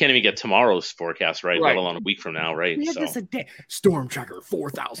even get tomorrow,'s forecast right, let alone a week from now, right? So this a day. Storm tracker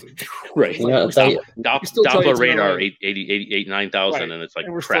 4,000. Right. Doppler radar 9,000, and it's like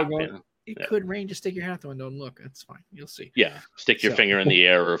crap. It could rain. Just stick your hat out the window and look. That's fine. You'll see. Yeah, stick your finger in the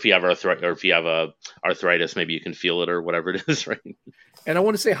air, or if you have arthritis, maybe you can feel it or whatever it is, right? And I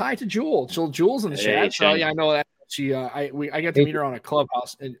want to say hi to Jewel. Jewel's in the chat. So I know that she. I got to meet her on a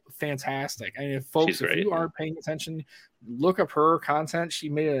Clubhouse. And fantastic. I mean, folks, if you aren't paying attention, look up her content. She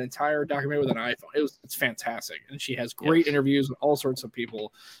made an entire documentary with an iPhone. It's fantastic, and she has great interviews with all sorts of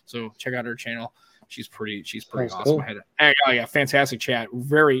people. So check out her channel. She's pretty awesome. Cool. Oh yeah, fantastic chat.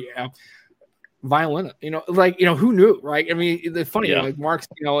 Very violin. Who knew, right? I mean, the funny, like Mark's,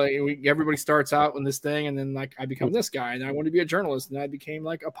 everybody starts out in this thing, and then like I become this guy, and I want to be a journalist, and I became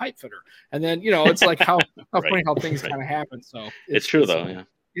like a pipe fitter, and then it's like how funny how things kind of happen. So it's true though, yeah.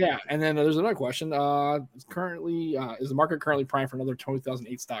 Yeah, and then there's another question. Is the market currently primed for another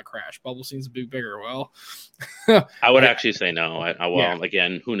 2008 stock crash? Bubble seems to be bigger. Well, I would actually say no.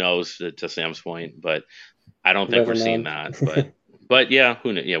 Again, who knows? To Sam's point, but I don't think we're seeing that. But yeah,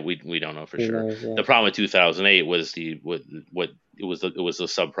 who knows? Yeah, we don't know for sure. Knows, yeah. The problem with 2008 was the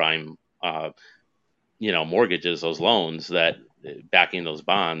subprime, mortgages, those loans that backing those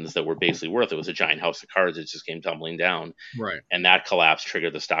bonds that were basically worth. It was a giant house of cards that just came tumbling down, right? And that collapse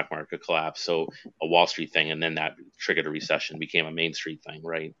triggered the stock market collapse. So a Wall Street thing, and then that triggered a recession, became a Main Street thing,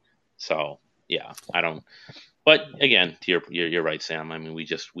 right? So yeah, I don't. But again, you're right, Sam. I mean, we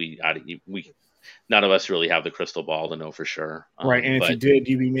none of us really have the crystal ball to know for sure, right? And if you did,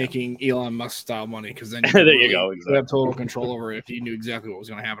 you'd be making Elon Musk style money, because then there you go. Exactly. You have total control over it if you knew exactly what was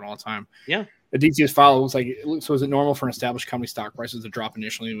going to happen all the time. Yeah. The DTS follow looks like, so is it normal for an established company stock prices to drop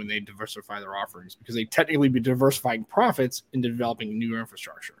initially when they diversify their offerings? Because they technically be diversifying profits into developing new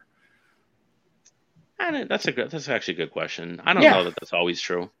infrastructure. And that's actually a good question. I don't know that that's always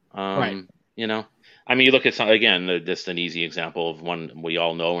true. Right. I mean, you look at just an easy example of one we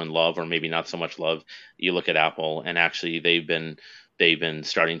all know and love, or maybe not so much love. You look at Apple, and actually they've been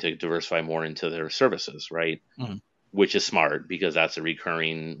starting to diversify more into their services, right? Mm-hmm. Which is smart, because that's a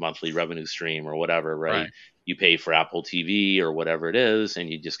recurring monthly revenue stream or whatever, right? You pay for Apple TV or whatever it is, and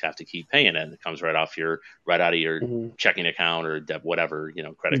you just have to keep paying it. It comes right out of your checking account or whatever,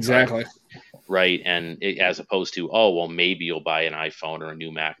 credit card. Right. And as opposed to, maybe you'll buy an iPhone or a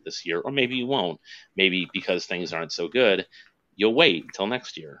new Mac this year, or maybe you won't. Maybe because things aren't so good, you'll wait until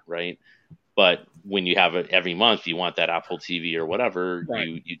next year, right? But when you have it every month, you want that Apple TV or whatever,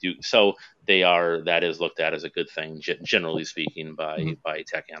 you do. So that is looked at as a good thing, generally speaking, by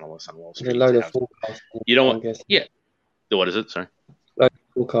tech analysts on Wall Street. There's a load of forecasting. You don't want, What is it? Sorry. Load of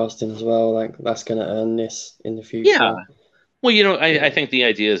forecasting as well. Like that's going to earn this in the future. Yeah. Well, Yeah. I think the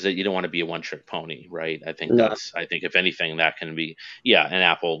idea is that you don't want to be a one-trick pony, right? No. I think if anything, that can be, yeah, and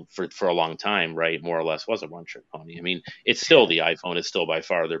Apple for a long time, right, more or less was a one-trick pony. I mean, it's still Yeah. the iPhone is still by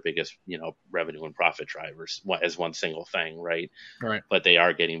far their biggest, revenue and profit drivers as one single thing, right? Right. But they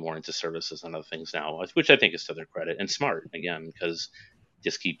are getting more into services and other things now, which I think is to their credit and smart again, because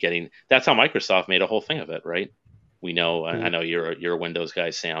just keep getting. That's how Microsoft made a whole thing of it, right? We know. I Mm. know you're a Windows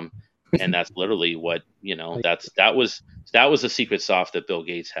guy, Sam, and that's literally what I- that was a secret sauce that Bill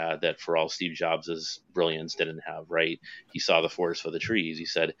Gates had that for all Steve Jobs' brilliance didn't have, right? He saw the forest for the trees. He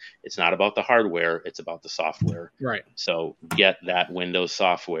said it's not about the hardware, it's about the software. Right. So get that Windows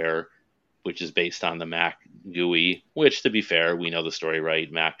software, which is based on the Mac GUI, which to be fair, we know the story,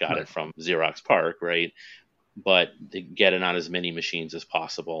 right? Mac got Right. it from Xerox PARC, right? But get it on as many machines as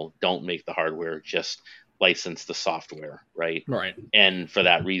possible. Don't make the hardware, just license the software, right? Right. And for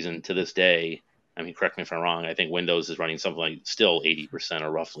that reason, to this day, I mean, correct me if I'm wrong, I think Windows is running something like still 80%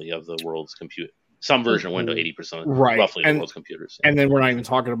 or roughly of the world's compute. Some version of Windows, Mm. 80% Right. roughly of the world's computers. And then we're not even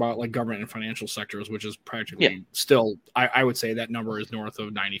talking about like government and financial sectors, which is practically still, I would say that number is north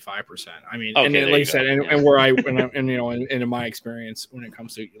of 95%. I mean, Okay, and then, there like you you said, go. and where and in my experience, when it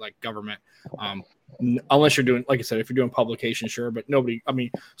comes to like government, unless you're doing, like I said, if you're doing publication, sure, but nobody, I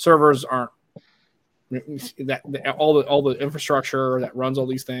mean, servers aren't all the infrastructure that runs all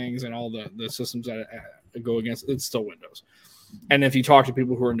these things and all the systems that go against it's still Windows. And if you talk to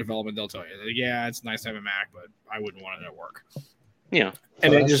people who are in development, they'll tell you that, yeah, it's nice to have a Mac, but I wouldn't want it at work. Yeah.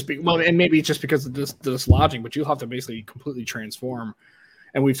 And it just and maybe it's just because of this dislodging, but you'll have to basically completely transform.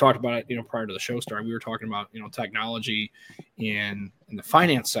 And we've talked about it, prior to the show starting, we were talking about, technology in the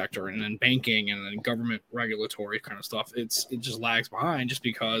finance sector and then banking and then government regulatory kind of stuff. It just lags behind just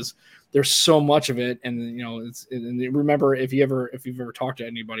because there's so much of it. And, and remember, if you've ever talked to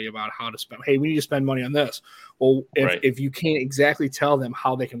anybody about how to spend, hey, we need to spend money on this. Well, if you can't exactly tell them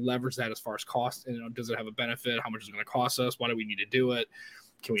how they can leverage that as far as cost, does it have a benefit? How much is it going to cost us? Why do we need to do it?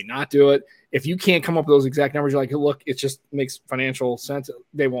 Can we not do it? If you can't come up with those exact numbers, you're like, look, it just makes financial sense.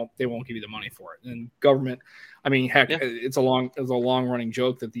 They won't give you the money for it. And government, I mean, heck, it's a long running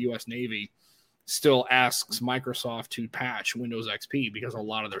joke that the U.S. Navy still asks Microsoft to patch Windows XP because a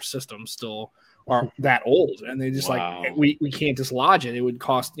lot of their systems still are that old, and they just like we can't dislodge it. It would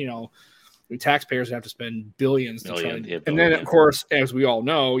cost the taxpayers would have to spend billions to try. And then of course, as we all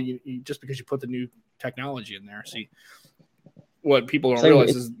know, you just because you put the new technology in there, see. What people don't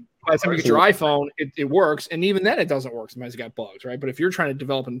realize is by the time you get your iPhone, it works. And even then it doesn't work. Sometimes it's got bugs, right? But if you're trying to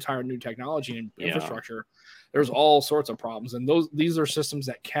develop an entire new technology and infrastructure, there's all sorts of problems. And these are systems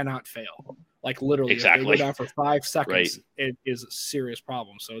that cannot fail. Like literally, if they go down for 5 seconds, it is a serious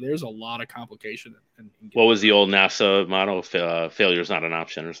problem. So there's a lot of complication. What was the old NASA motto? Failure is not an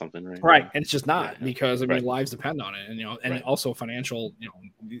option or something, right? Right. And it's just not because, I mean, lives depend on it. And, and also financial,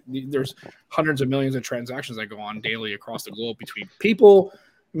 there's hundreds of millions of transactions that go on daily across the globe between people.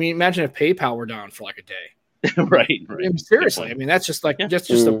 I mean, imagine if PayPal were down for like a day. Right. I mean, seriously. I mean, that's just like, just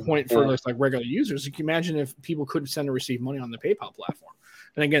a point for like regular users. You can imagine if people couldn't send or receive money on the PayPal platform.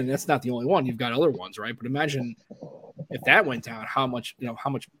 And again, that's not the only one. You've got other ones, right? But imagine if that went down, how much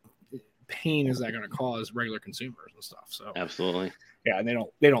pain is that going to cause regular consumers and stuff? So absolutely, yeah. And they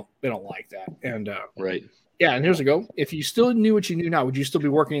don't like that. And right, yeah. And here's a go. If you still knew what you knew now, would you still be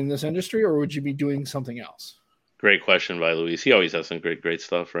working in this industry, or would you be doing something else? Great question by Luis. He always has some great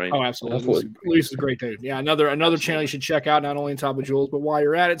stuff, right? Oh, absolutely. Luis is a great dude. Yeah, another channel you should check out, not only on Top of Jewels, but while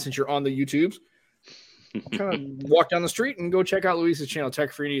you're at it, since you're on the YouTubes. Kind of walk down the street and go check out Luis's channel,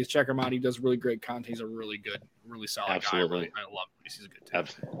 Tech Free Needs. Check him out. He does really great content. He's a really good, really solid guy. I love Luis. He's a good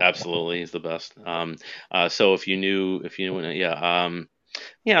dude. Absolutely, he's the best. So if you knew,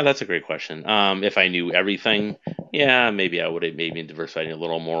 yeah, that's a great question. If I knew everything, yeah, maybe I would have maybe diversified a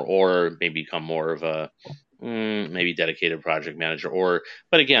little more, or maybe become more of a maybe dedicated project manager.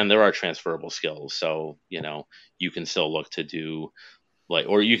 But again, there are transferable skills, so you can still look to do.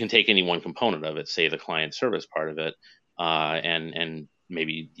 Or you can take any one component of it, say the client service part of it, and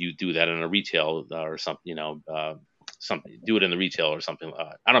maybe you do that in a retail or something, something. Do it in the retail or something.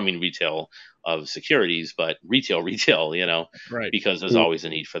 I don't mean retail of securities, but retail, right? Because there's always a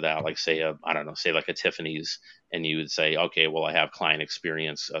need for that. Like say like a Tiffany's, and you would say, okay, well, I have client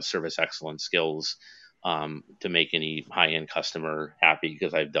experience, service excellence skills. To make any high-end customer happy,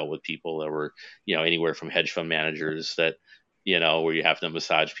 because I've dealt with people that were, anywhere from hedge fund managers that. Where you have to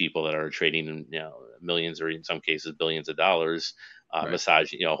massage people that are trading in, millions or in some cases billions of dollars,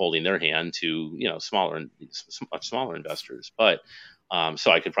 massage, holding their hand to, much smaller investors. But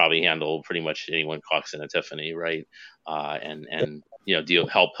so I could probably handle pretty much anyone walks in a Tiffany, right? And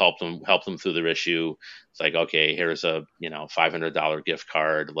help them through their issue, It's like, okay, here's a $500 gift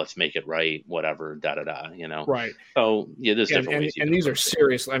card. Let's make it right. Whatever. Da da da. Right. So yeah, there's different ways. And these are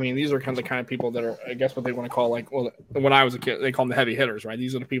serious. I mean, these are kind of people that are, I guess, what they want to call when I was a kid, they call them the heavy hitters, right?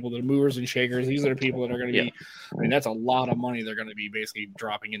 These are the people that are movers and shakers. These are the people that are going to be. I mean, that's a lot of money they're going to be basically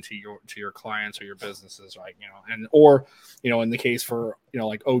dropping into your clients or your businesses, right? Or in the case for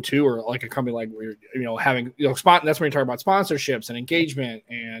like O2 or like a company like having that's when you talk about sponsorships and engagement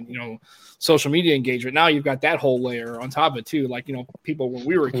and social media engagement. Now you've got that whole layer on top of it too. Like people when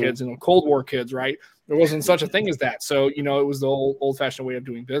we were kids, Cold War kids, right? There wasn't such a thing as that. So, it was the old-fashioned way of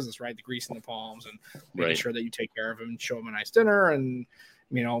doing business, right? The greasing the palms and making sure that you take care of them and show them a nice dinner. And,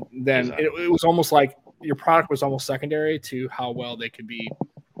 then exactly. it was almost like your product was almost secondary to how well they could be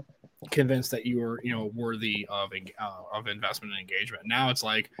convinced that you were, worthy of investment and engagement. Now it's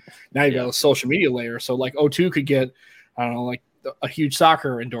like, now you've got a social media layer. So like O2 could get, I don't know, like a huge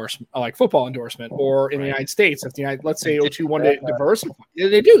soccer endorsement, like football endorsement, or in the United States, if let's say O2 wanted to diversify,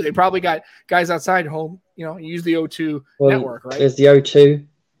 they do. They probably got guys outside home, use the O2 network, right? There's the O2,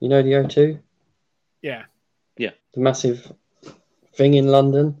 the O2? Yeah. Yeah. The massive thing in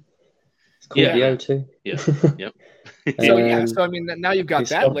London. It's called the O2. Yeah. Yep. So I mean, now you've got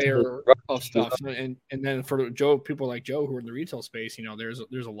that layer of stuff, and then for Joe, people like Joe who are in the retail space, there's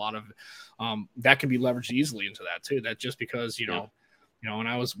a lot of that can be leveraged easily into that too. That just because when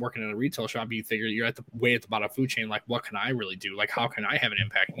I was working in a retail shop, you figure you're at the bottom of food chain. Like, what can I really do? Like, how can I have an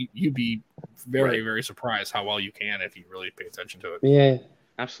impact? You'd be very, very surprised how well you can if you really pay attention to it. Yeah.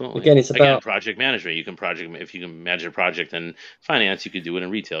 Absolutely. Again, it's about project management. If you can manage a project in finance, you could do it in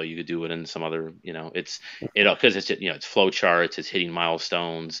retail. You could do it in some other, because it's flow charts, it's hitting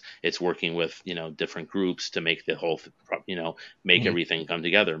milestones, it's working with, different groups to make the whole, make everything come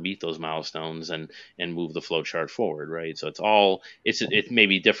together, meet those milestones and move the flow chart forward. Right. So it may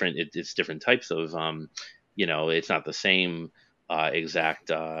be different. It's different types of, it's not the same exact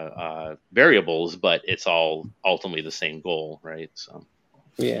variables, but it's all ultimately the same goal. Right. So.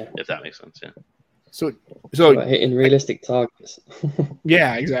 Yeah, if that makes sense. Yeah. So hitting realistic targets.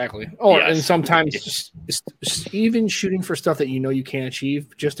 Yeah, exactly. And sometimes just even shooting for stuff that you can't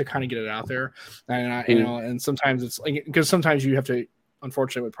achieve, just to kind of get it out there. And and sometimes it's like, because sometimes you have to,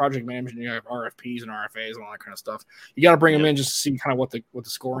 unfortunately, with project management, you have RFPs and RFAs and all that kind of stuff. You got to bring them in just to see kind of what the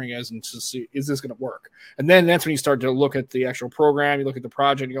scoring is and to see, is this going to work? And then that's when you start to look at the actual program. You look at the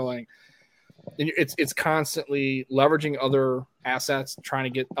project. You go like. And it's constantly leveraging other assets, trying to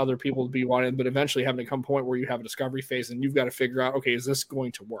get other people to be wanted, but eventually having to come to a point where you have a discovery phase and you've got to figure out, okay, is this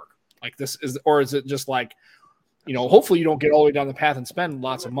going to work? Like this is, or is it just like, hopefully you don't get all the way down the path and spend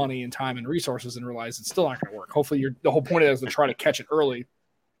lots of money and time and resources and realize it's still not going to work. Hopefully the whole point of it is to try to catch it early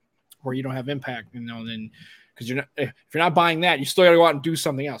where you don't have impact, then because if you're not buying that, you still got to go out and do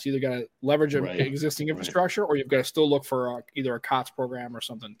something else. You either got to leverage an existing infrastructure, or you've got to still look for either a COTS program or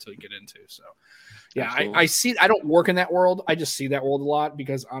something to get into. So, I see. I don't work in that world. I just see that world a lot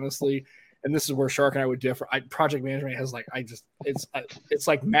because honestly, and this is where Shark and I would differ. Project management has it's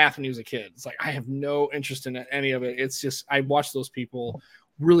like math when he was a kid. It's like I have no interest in any of it. It's just I watch those people.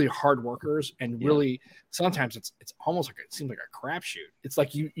 Really hard workers and really sometimes it's almost like it seems like a crapshoot. It's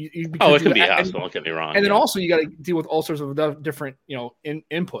like you it can be a hassle. Don't get me wrong. And then also you got to deal with all sorts of different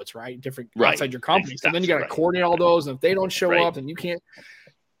inputs, right? Different outside your company. So then you got to coordinate all those, and if they don't show up, then you can't.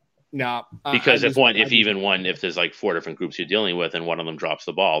 No, because if there's like 4 different groups you're dealing with, and one of them drops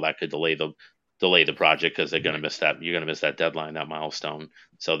the ball, that could delay the project because they're going to miss that. You're going to miss that deadline, that milestone.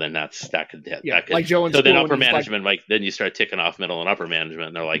 So then that could like Joe. So then upper management, then you start ticking off middle and upper management,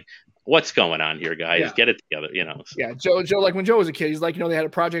 and they're like, "What's going on here, guys? Get it together." So. Yeah, Joe. Like when Joe was a kid, he's like, they had a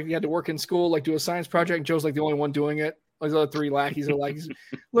project. He had to work in school, like do a science project. And Joe's like the only one doing it. Like the other 3 lackeys are like,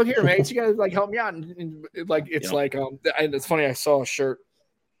 "Look here, mates, you guys like help me out." And like it's like and it's funny. I saw a shirt.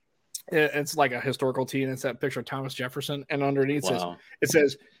 It's like a historical tee, and it's that picture of Thomas Jefferson, and underneath it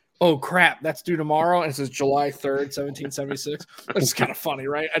says, "Oh crap, that's due tomorrow," and it says July 3rd, 1776. That's kind of funny,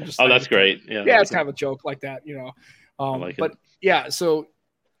 right? That's great. Yeah, it's kind of a joke like that, but it. So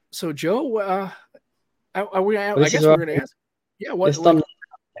Joe, I guess we're going to ask. Yeah, what? I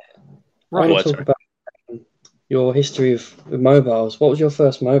want to talk about your history with mobiles. What was your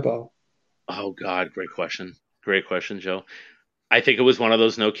first mobile? Oh God, great question, Joe. I think it was one of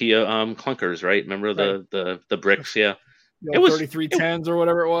those Nokia clunkers, right? Remember the bricks? Yeah. It was 3310s or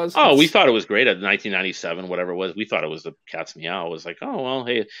whatever it was. Oh, we thought it was great at 1997, whatever it was. We thought it was the cat's meow. It was like, oh, well,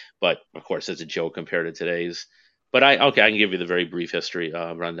 hey. But, of course, it's a joke compared to today's. But I can give you the very brief history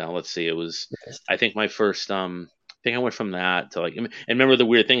rundown. Let's see. It was, I think my first think I went from that to like, and remember the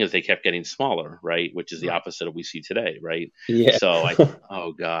weird thing is they kept getting smaller, right? Which is the Right. opposite of what we see today, right? Yeah. So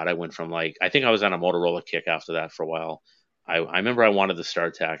oh God, I went from like, I think I was on a Motorola kick after that for a while. I remember I wanted the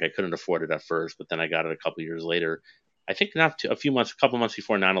StarTAC. I couldn't afford it at first, but then I got it a couple years later. I think not a couple months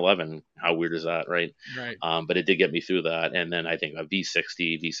before 9/11. How weird is that, right? Right. But it did get me through that. And then I think a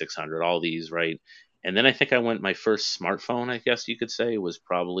V60, V600, all these, right? And then I think I went, my first smartphone, I guess you could say, was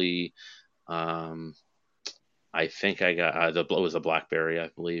probably, I think I got it was a BlackBerry, I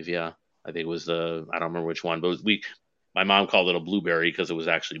believe. Yeah, I think it was I don't remember which one, but my mom called it a blueberry because it was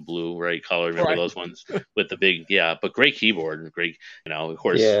actually blue, right? Color. Remember those ones with the big, yeah, but great keyboard and great, of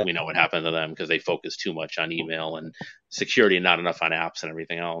course, Yeah. we know what happened to them because they focused too much on email and security and not enough on apps and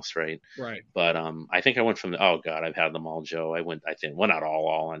everything else, right? Right. But I think I went from, oh God, I've had them all, Joe. I think, well, not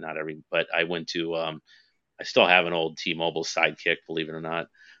all, and not every, but I went to, I still have an old T-Mobile Sidekick, believe it or not.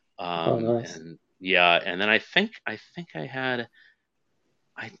 Nice. And yeah, and then I think I had,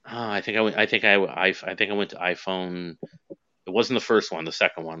 I think I went to iPhone. It wasn't the first one, the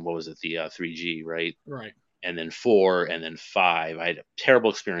second one. What was it? The 3G, right? Right. And then 4, and then 5. I had a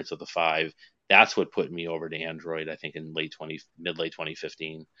terrible experience with the 5. That's what put me over to Android, I think in late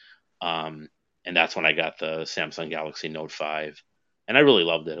 2015. And that's when I got the Samsung Galaxy Note 5. And I really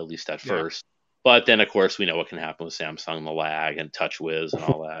loved it, at least at first. But then, of course, we know what can happen with Samsung, the lag and TouchWiz and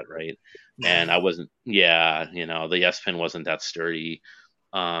all that, right? And I wasn't, the S Pen wasn't that sturdy.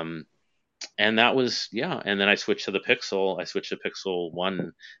 And that was, and then I switched to the Pixel. I switched to Pixel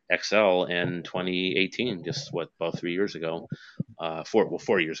 1 XL in 2018, just about 3 years ago.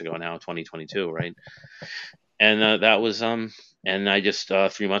 4 years ago now, 2022, right? And that was, and I just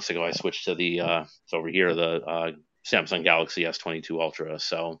 3 months ago I switched to it's over here, the Samsung Galaxy S22 Ultra.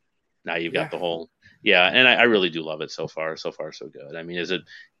 So now you've got the whole, and I really do love it so far. So far, so good. I mean, is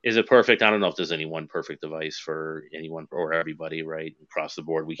it perfect? I don't know if there's any one perfect device for anyone or everybody, right? Across the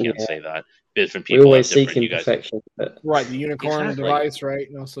board, we can't say that. Different people. We're always seeking perfection. Right, the unicorn device, right?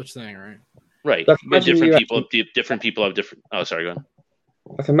 No such thing, right? Right, but different people have different. Oh, sorry, go on.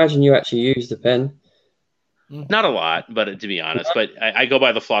 I can imagine you actually use the pen. Not a lot, but to be honest, but I go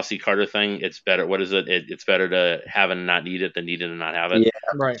by the Flossie Carter thing. It's better. What is it? It's better to have and not need it than need it and not have it. Yeah,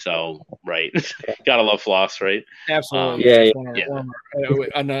 right. So, right. Gotta love floss, right? Absolutely.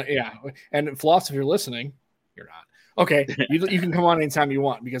 And floss, if you're listening, you're not. Okay, you can come on anytime you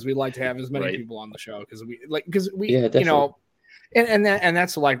want because we like to have as many people on the show because and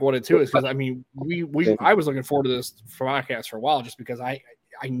that's like what it too is because I mean I was looking forward to this podcast for a while just because I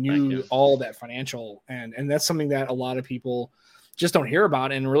knew all that financial and that's something that a lot of people just don't hear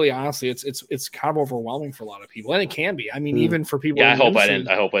about. And really, honestly, it's kind of overwhelming for a lot of people. And it can be, I mean, even for people. Yeah. I hope I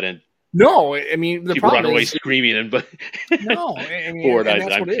didn't. No, I mean, the people problem run away is, screaming no, I mean, bored. That's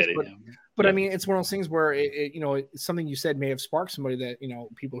I'm what it kidding. is. But I mean, it's one of those things where it's something you said may have sparked somebody that,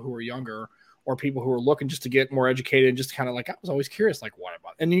 people who are younger or people who are looking just to get more educated and just kind of like, I was always curious, like what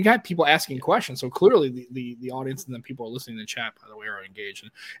about, and you got people asking questions. So clearly the audience and the people are listening to the chat, by the way, are engaged.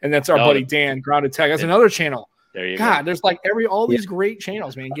 And that's our buddy, Dan, Grounded Tech. That's another channel. There you go. There's like all these great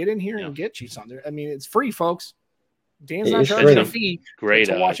channels, man. Get in here and get you something. I mean, it's free, folks. Dan's not charging a fee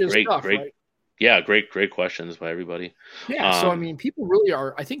to watch his stuff, right? Yeah, great questions by everybody. Yeah, so I mean, people really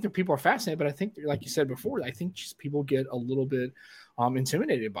are. I think that people are fascinated, but I think, like you said before, I think just people get a little bit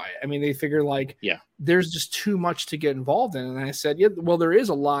intimidated by it. I mean, they figure like, there's just too much to get involved in. And I said, well, there is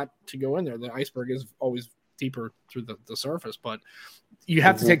a lot to go in there. The iceberg is always deeper through the surface, but you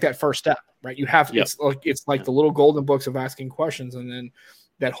have to take that first step, right? You have to. It's like the little golden books of asking questions, and then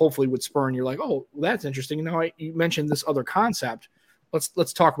that hopefully would spur, and you're like, oh, well, that's interesting. Now you mentioned this other concept.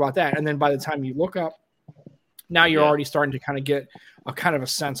 Let's talk about that. And then by the time you look up, now you're already starting to kind of get a kind of a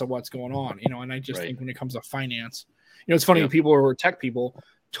sense of what's going on, And I just think when it comes to finance, it's funny, people who are tech people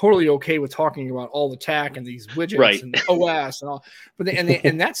totally okay with talking about all the tech and these widgets and OS and all, but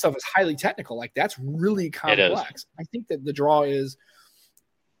and that stuff is highly technical. Like that's really complex. I think that the draw is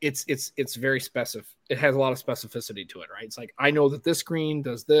it's very specific. It has a lot of specificity to it, right? It's like, I know that this screen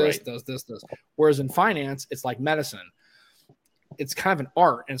does this, does this. Whereas in finance, it's like medicine. It's kind of an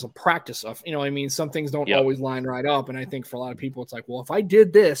art and it's a practice of, some things don't always line right up. And I think for a lot of people, it's like, well, if I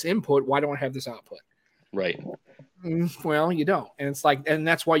did this input, why don't I have this output? Right. Well, you don't. And it's like, and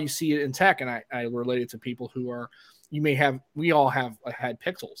that's why you see it in tech. And I relate it to people who are, we all have had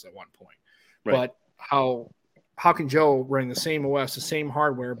Pixels at one point, but how can Joe running the same OS, the same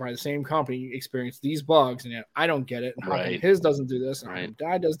hardware by the same company experience these bugs? And yet I don't get it. And how come his doesn't do this? And how come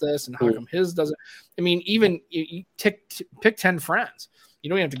Dad does this? And how come his doesn't? I mean, even you pick 10 friends. You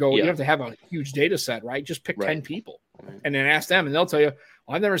don't have to go, you have to have a huge data set, right? Just pick 10 people and then ask them and they'll tell you,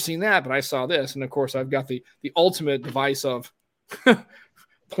 well, I've never seen that, but I saw this. And of course, I've got the ultimate device of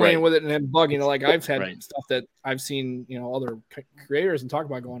playing with it and then bugging. Like I've had stuff that I've seen, other creators and talk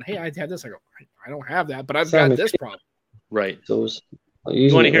about going, hey, I have this. I go, I don't have that, but I've got this problem. Right. So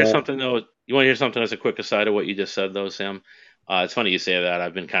you want to hear something though? You want to hear something as a quick aside of what you just said though, Sam? It's funny you say that.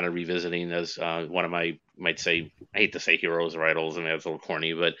 I've been kind of revisiting as one of my, might say, I hate to say heroes or idols. I mean, that's a little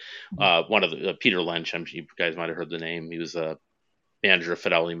corny, but one of the Peter Lynch. You guys might have heard the name. He was a manager of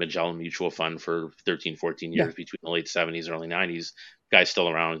Fidelity Magellan Mutual Fund for 13, 14 years between the late 70s and early 90s. Guy's still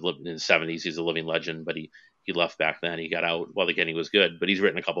around, lived in the 70s. He's a living legend, but he left back then. He got out while again he was good, but he's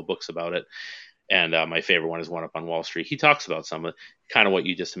written a couple books about it. And my favorite one is One Up on Wall Street. He talks about some of kind of what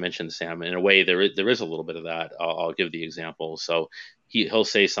you just mentioned, Sam. In a way, there is a little bit of that. I'll give the example. So he'll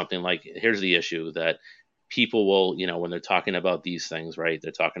say something like, here's the issue that people will, when they're talking about these things, right?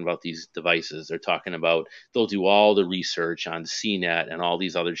 They're talking about these devices. They're talking about, they'll do all the research on CNET and all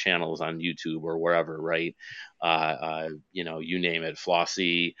these other channels on YouTube or wherever, right? You name it,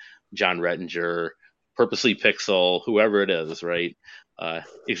 Flossie, John Rettinger, Purposely Pixel, whoever it is, right?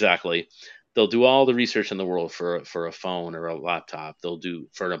 Exactly. They'll do all the research in the world for a phone or a laptop. They'll do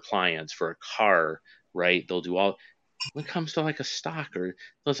for an appliance, for a car, right? They'll do all. When it comes to like a stock, or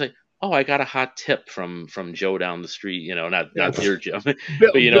they'll say, "Oh, I got a hot tip from Joe down the street." Not your Joe, but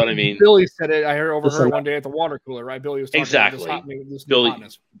you know what I mean. Billy said it. I overheard one day at the water cooler, right? Billy was talking about this Billy.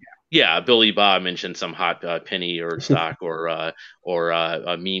 Hotness. Yeah, Billy Bob mentioned some hot penny or stock or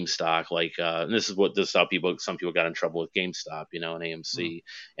a meme stock. Like this is how some people got in trouble with GameStop, and AMC.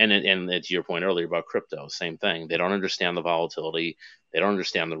 And to your point earlier about crypto, same thing. They don't understand the volatility. They don't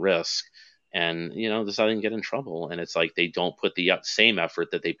understand the risk. And, this is how they can get in trouble. And it's like they don't put the same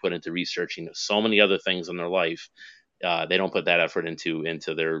effort that they put into researching so many other things in their life. They don't put that effort into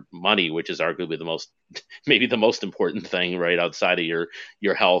their money, which is arguably maybe the most important thing, right, outside of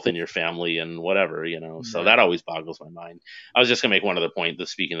your health and your family and whatever, So that always boggles my mind. I was just gonna make one other point. That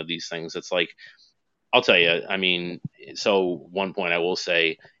speaking of these things, it's like, I'll tell you. I mean, so one point I will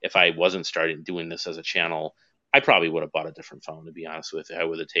say, if I wasn't starting doing this as a channel, I probably would have bought a different phone. To be honest with you, I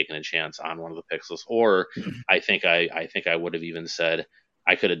would have taken a chance on one of the Pixels, or I think I would have even said,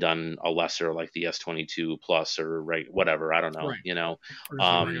 I could have done a lesser like the S22 Plus or whatever. I don't know,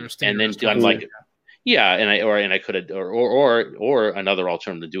 and then done like, and I could have, or another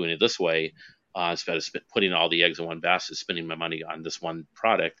alternative to doing it this way, instead of putting all the eggs in one basket, spending my money on this one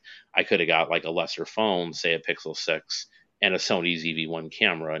product, I could have got like a lesser phone, say a Pixel 6 and a Sony ZV-1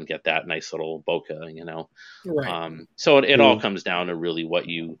 camera and get that nice little bokeh, Right. So it all comes down to really what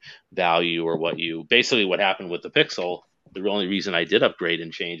you value or basically what happened with the Pixel. The only reason I did upgrade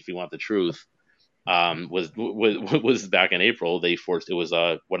and change, if you want the truth, was back in April. They forced, it was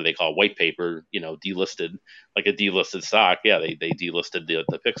what do they call, white paper, delisted, like a delisted stock. Yeah, they delisted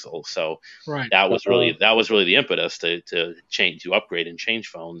the Pixel. So that was really the impetus to change, to upgrade and change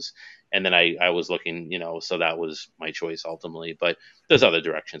phones. And then I was looking, so that was my choice ultimately. But there's other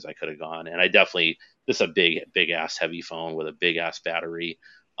directions I could have gone, and I definitely, this is a big ass heavy phone with a big ass battery.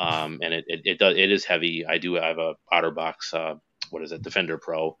 And it is heavy. I do have a OtterBox, what is it, Defender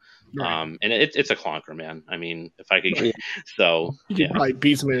Pro, and it's a clunker, man. I mean, if I could, so you could probably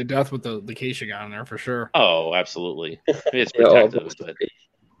beat somebody to death with the case you got on there for sure. Oh, absolutely, it's protective. But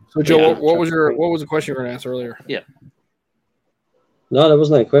so, Joe, what was the question you were going to ask earlier? Yeah, no, there was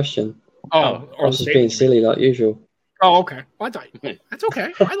no question. I was just being silly like usual. Oh, okay. Well, that's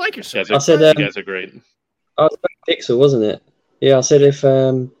okay. I like your stuff. I said you guys are great. Oh, it was Pixel, wasn't it? Yeah, I said if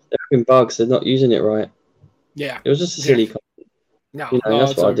they're having bugs, they're not using it right. Yeah, it was just a silly comment. No,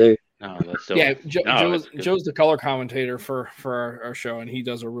 that's what I do. No, that's dope. Yeah, Joe's the color commentator for our show, and he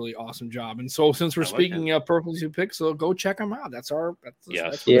does a really awesome job. And so, since we're speaking of Purposely Pixel, go check them out. That's where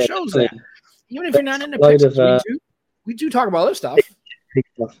the show's at. Even if you're not into Pixels, we do talk about other stuff.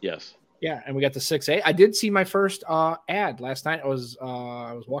 Yes. Yeah, and we got the 6A. I did see my first ad last night. I was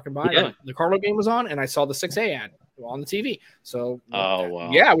walking by. The Carlo game was on, and I saw the 6A ad on the TV. So,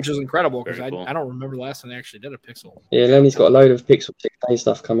 wow. Yeah, which is incredible because I don't remember the last time they actually did a Pixel. Yeah, Lenny's got a load of Pixel 6A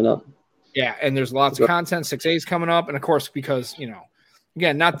stuff coming up. Yeah, and there's lots of content. 6A is coming up, and of course, because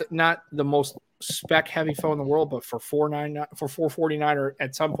again, not the most spec heavy phone in the world, but for $449 or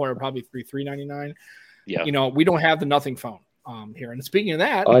at some point, or probably $399. Yeah, we don't have the nothing phone here. And speaking of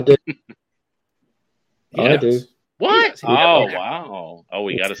that, I do. I do. What? Oh, wow. Oh,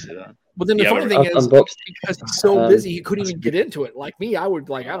 we got to see that. But then the funny thing is, because he's so busy, he couldn't even get into it. Like me, I would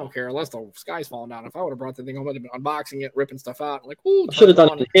I don't care unless the sky's falling down. If I would have brought the thing home, I'd have been unboxing it, ripping stuff out. Like, ooh, I should have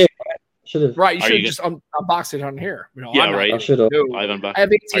done it here. Should have. Right, you should have just unboxed it on here. Right. I should have. I have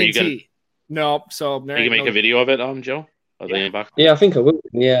AT&T. No, so you can make a video of it, Joe. Are they $8? Yeah, I think I will.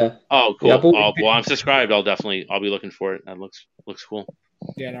 Yeah. Oh, cool. Yeah, Well, I'm subscribed. I'll be looking for it. That looks cool.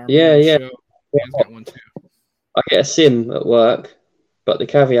 Yeah, yeah. Show, he's got one too. I get a SIM at work, but the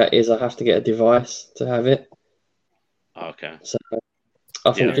caveat is I have to get a device to have it. Okay. So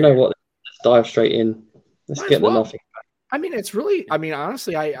I think, you know what? Let's dive straight in. Let's get the nothing. I mean, it's really. I mean,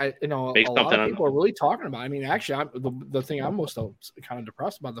 honestly, I a lot of people are really talking about. I mean, actually, the thing I'm most kind of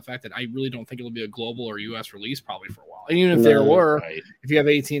depressed about the fact that I really don't think it'll be a global or U.S. release probably for a while. And even if there were, if you have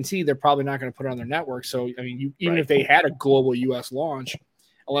AT&T, they're probably not going to put it on their network. So I mean, even if they had a global U.S. launch,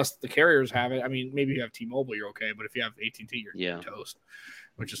 unless the carriers have it, I mean, maybe you have T-Mobile, you're okay. But if you have AT&T, you're toast,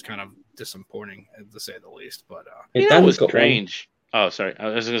 which is kind of disappointing to say the least. But that was strange. Oh, sorry. I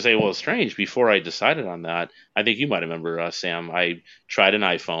was going to say, well, it's strange. Before I decided on that, I think you might remember, Sam, I tried an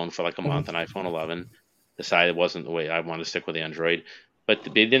iPhone for like a month, an iPhone 11, decided it wasn't the way I wanted to stick with Android. But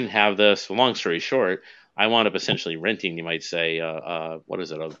they didn't have this. Long story short, I wound up essentially renting, you might say, what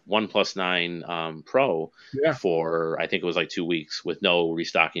is it, a OnePlus 9 Pro for, I think it was like 2 weeks with no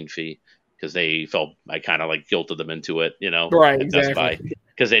restocking fee because they felt I kind of like guilted them into it, right, exactly.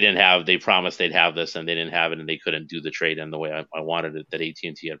 Because they promised they'd have this and they didn't have it and they couldn't do the trade in the way I wanted it that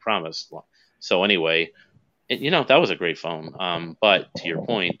AT&T had promised. So anyway, that was a great phone. But to your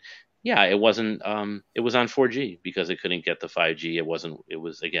point, it wasn't. It was on 4G because it couldn't get the 5G. It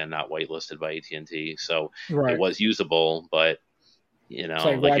was again not whitelisted by AT&T, so it was usable, but. It's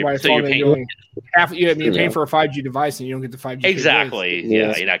you're paying for a 5G device and you don't get the 5G. Exactly.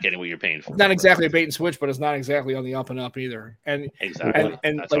 Yeah, you're not getting what you're paying for. It's not exactly a bait and switch, but it's not exactly on the up and up either. And exactly.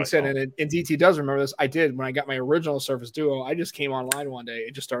 And like I said, and DT does remember this. I did when I got my original Surface Duo. I just came online one day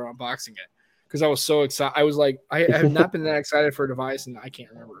and just started unboxing it because I was so excited. I was like, I have not been that excited for a device, and I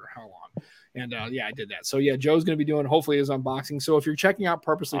can't remember how long. And I did that. So Joe's going to be doing hopefully his unboxing. So if you're checking out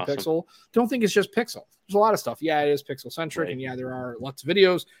Purposely Pixel, don't think it's just Pixel. There's a lot of stuff. Yeah, it is Pixel centric, and there are lots of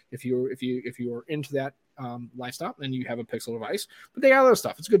videos. If you are into that lifestyle, then you have a Pixel device. But they have other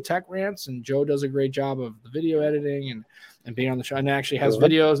stuff. It's good tech rants, and Joe does a great job of the video editing and being on the show. And actually has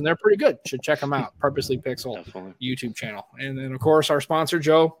videos, and they're pretty good. Should check them out. Purposely Pixel YouTube channel, and then of course our sponsor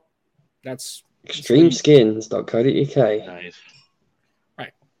Joe. That's extremeskins.co.uk. Nice.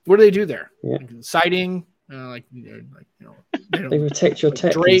 What do they do there? Yeah. Siding, they protect your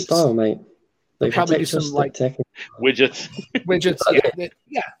tech and style, mate. They probably do some like tech widgets.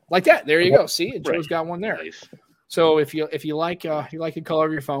 Like that. There you go. See, Joe's got one there. Nice. So if you like the color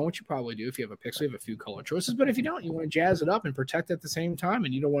of your phone, which you probably do if you have a Pixel, you have a few color choices. But if you don't, you want to jazz it up and protect it at the same time,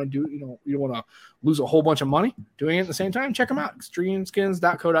 and you don't want to you don't want to lose a whole bunch of money doing it at the same time. Check them out,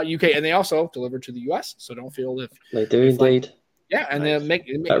 extremeskins.co.uk, and they also deliver to the US. So don't feel if they do indeed. And then make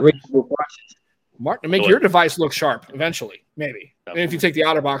reasonable prices. Mark, to make your device look sharp eventually, maybe. And if you take the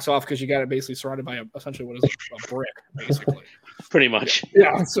outer box off because you got it basically surrounded by essentially what is a brick, basically. Pretty much.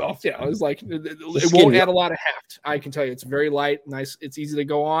 Yeah. So it's like it won't add a lot of heft. I can tell you, it's very light, nice. It's easy to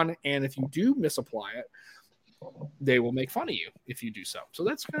go on, and if you do misapply it, they will make fun of you if you do so. So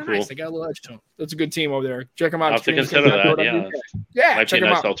that's kind of nice. They got a little edge to them. That's a good team over there. Check them out. I'll have to consider that. Yeah. Check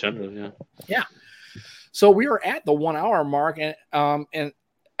them out. Yeah. So we are at the 1 hour mark, and I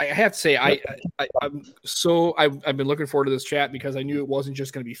have to say I've been looking forward to this chat because I knew it wasn't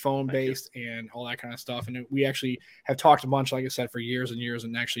just going to be phone based and all that kind of stuff. And we actually have talked a bunch, like I said, for years and years,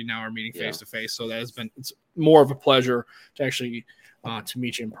 and actually now we're meeting face to face. So it's more of a pleasure to actually to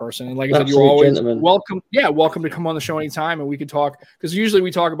meet you in person. And like I said, you're always welcome. Yeah, welcome to come on the show anytime, and we could talk because usually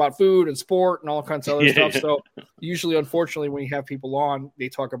we talk about food and sport and all kinds of other stuff. So usually, unfortunately, when you have people on, they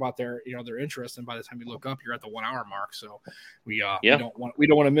talk about their interest, and by the time you look up, you're at the 1 hour mark. So we don't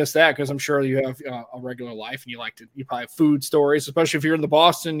want to miss that because I'm sure you have a regular life and you probably have food stories, especially if you're in the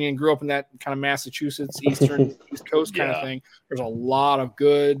Boston and grew up in that kind of Massachusetts East Coast kind of thing. There's a lot of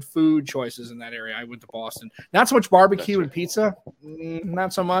good food choices in that area. I went to Boston, not so much barbecue and pizza.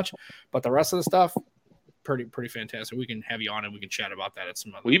 Not so much, but the rest of the stuff, pretty fantastic. We can have you on and we can chat about that at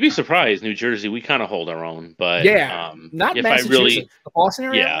some other. Well, you'd be surprised. New Jersey, we kind of hold our own, but not if Massachusetts. The Boston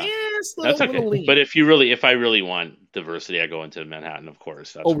area, that's okay. But if I really want diversity, I go into Manhattan, of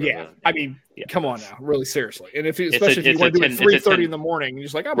course. That's come on now, really seriously. And especially if you want to do it 3:30 in the morning, and you're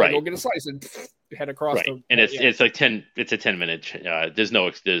just like, I'm gonna go get a slice and head across. And it's like 10. It's a 10-minute.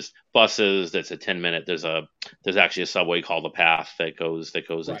 There's buses. That's a 10-minute. There's actually a subway called the Path that goes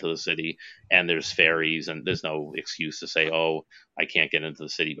into the city, and there's ferries, and there's no excuse to say, oh, I can't get into the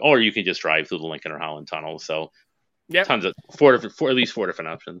city, or you can just drive through the Lincoln or Holland Tunnel. So. Yep. Tons of at least four different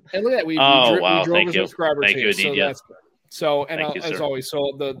options. And look at that. We drove thank you. Thank you, so that's good. So, and as always,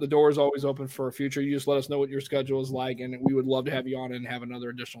 so the door is always open for a future. You just let us know what your schedule is like, and we would love to have you on and have another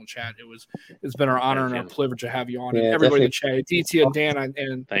additional chat. It's been our honor and our privilege to have you on. Yeah, and everybody in the chat, DT and Dan,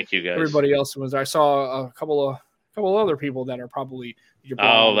 and thank you guys. Everybody else was. I saw a couple other people that are probably.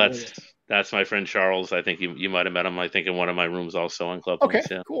 That's my friend Charles. I think you might have met him. I think in one of my rooms also on Club. Okay,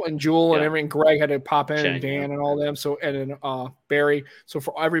 cool. And Jewel and everything. Greg had to pop in, and Dan and all them. So and then Barry. So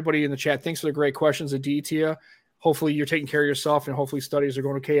for everybody in the chat, thanks for the great questions. Aditya. Hopefully you're taking care of yourself, and hopefully studies are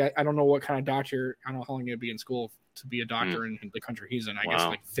going okay. I don't know what kind of doctor. I don't know how long you'll be in school to be a doctor in the country he's in. I guess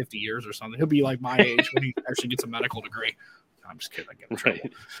like 50 years or something. He'll be like my age when he actually gets a medical degree. I'm just kidding. I get in trouble.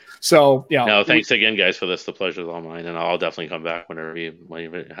 Right. So yeah. No, thanks again, guys, for this. The pleasure is all mine, and I'll definitely come back whenever you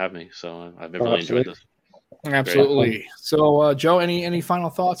have me. So I've been really enjoyed this. Absolutely. So Joe, any final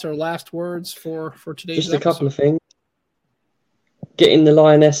thoughts or last words for today's? Just a couple of things. Getting the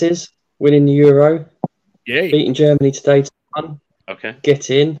Lionesses, winning the Euro, beating Germany today to 1. Okay. Get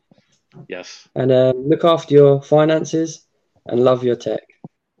in. Yes. And look after your finances and love your tech.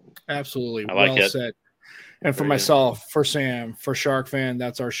 Absolutely. I like well it. said. And for myself, for Sam, for SharkFin,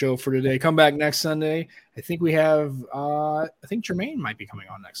 that's our show for today. Come back next Sunday. I think we have, I think Jermaine might be coming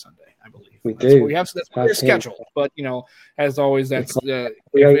on next Sunday, I believe. That's what we have. So that's what we're scheduled. But, as always, that's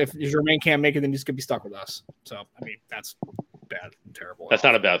if Jermaine can't make it, then he's going to be stuck with us. So, I mean, that's bad and terrible. That's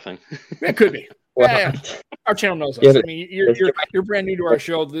not a bad thing. It could be. Yeah. Our channel knows us. I mean, you're brand new to our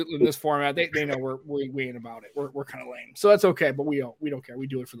show in this format. They know we ain't about it. We're kind of lame, so that's okay. But we don't care. We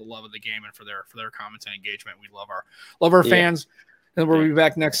do it for the love of the game and for their comments and engagement. We love our fans, and we'll be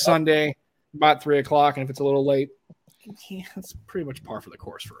back next Sunday about 3:00. And if it's a little late, it's pretty much par for the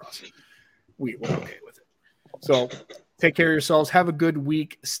course for us. We're okay with it. So take care of yourselves. Have a good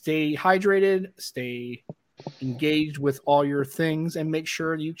week. Stay hydrated. Stay engaged with all your things, and make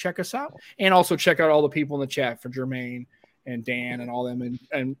sure you check us out, and also check out all the people in the chat for Jermaine and Dan and all them,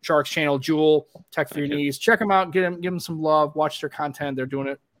 and Shark's channel, Jewel, Tech for Your Knees. Check them out, give them some love, watch their content. They're doing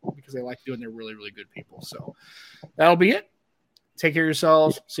it because they like doing. They're really, really good people. So that'll be it. Take care of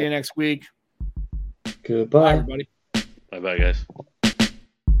yourselves. See you next week. Goodbye, everybody. Bye, guys.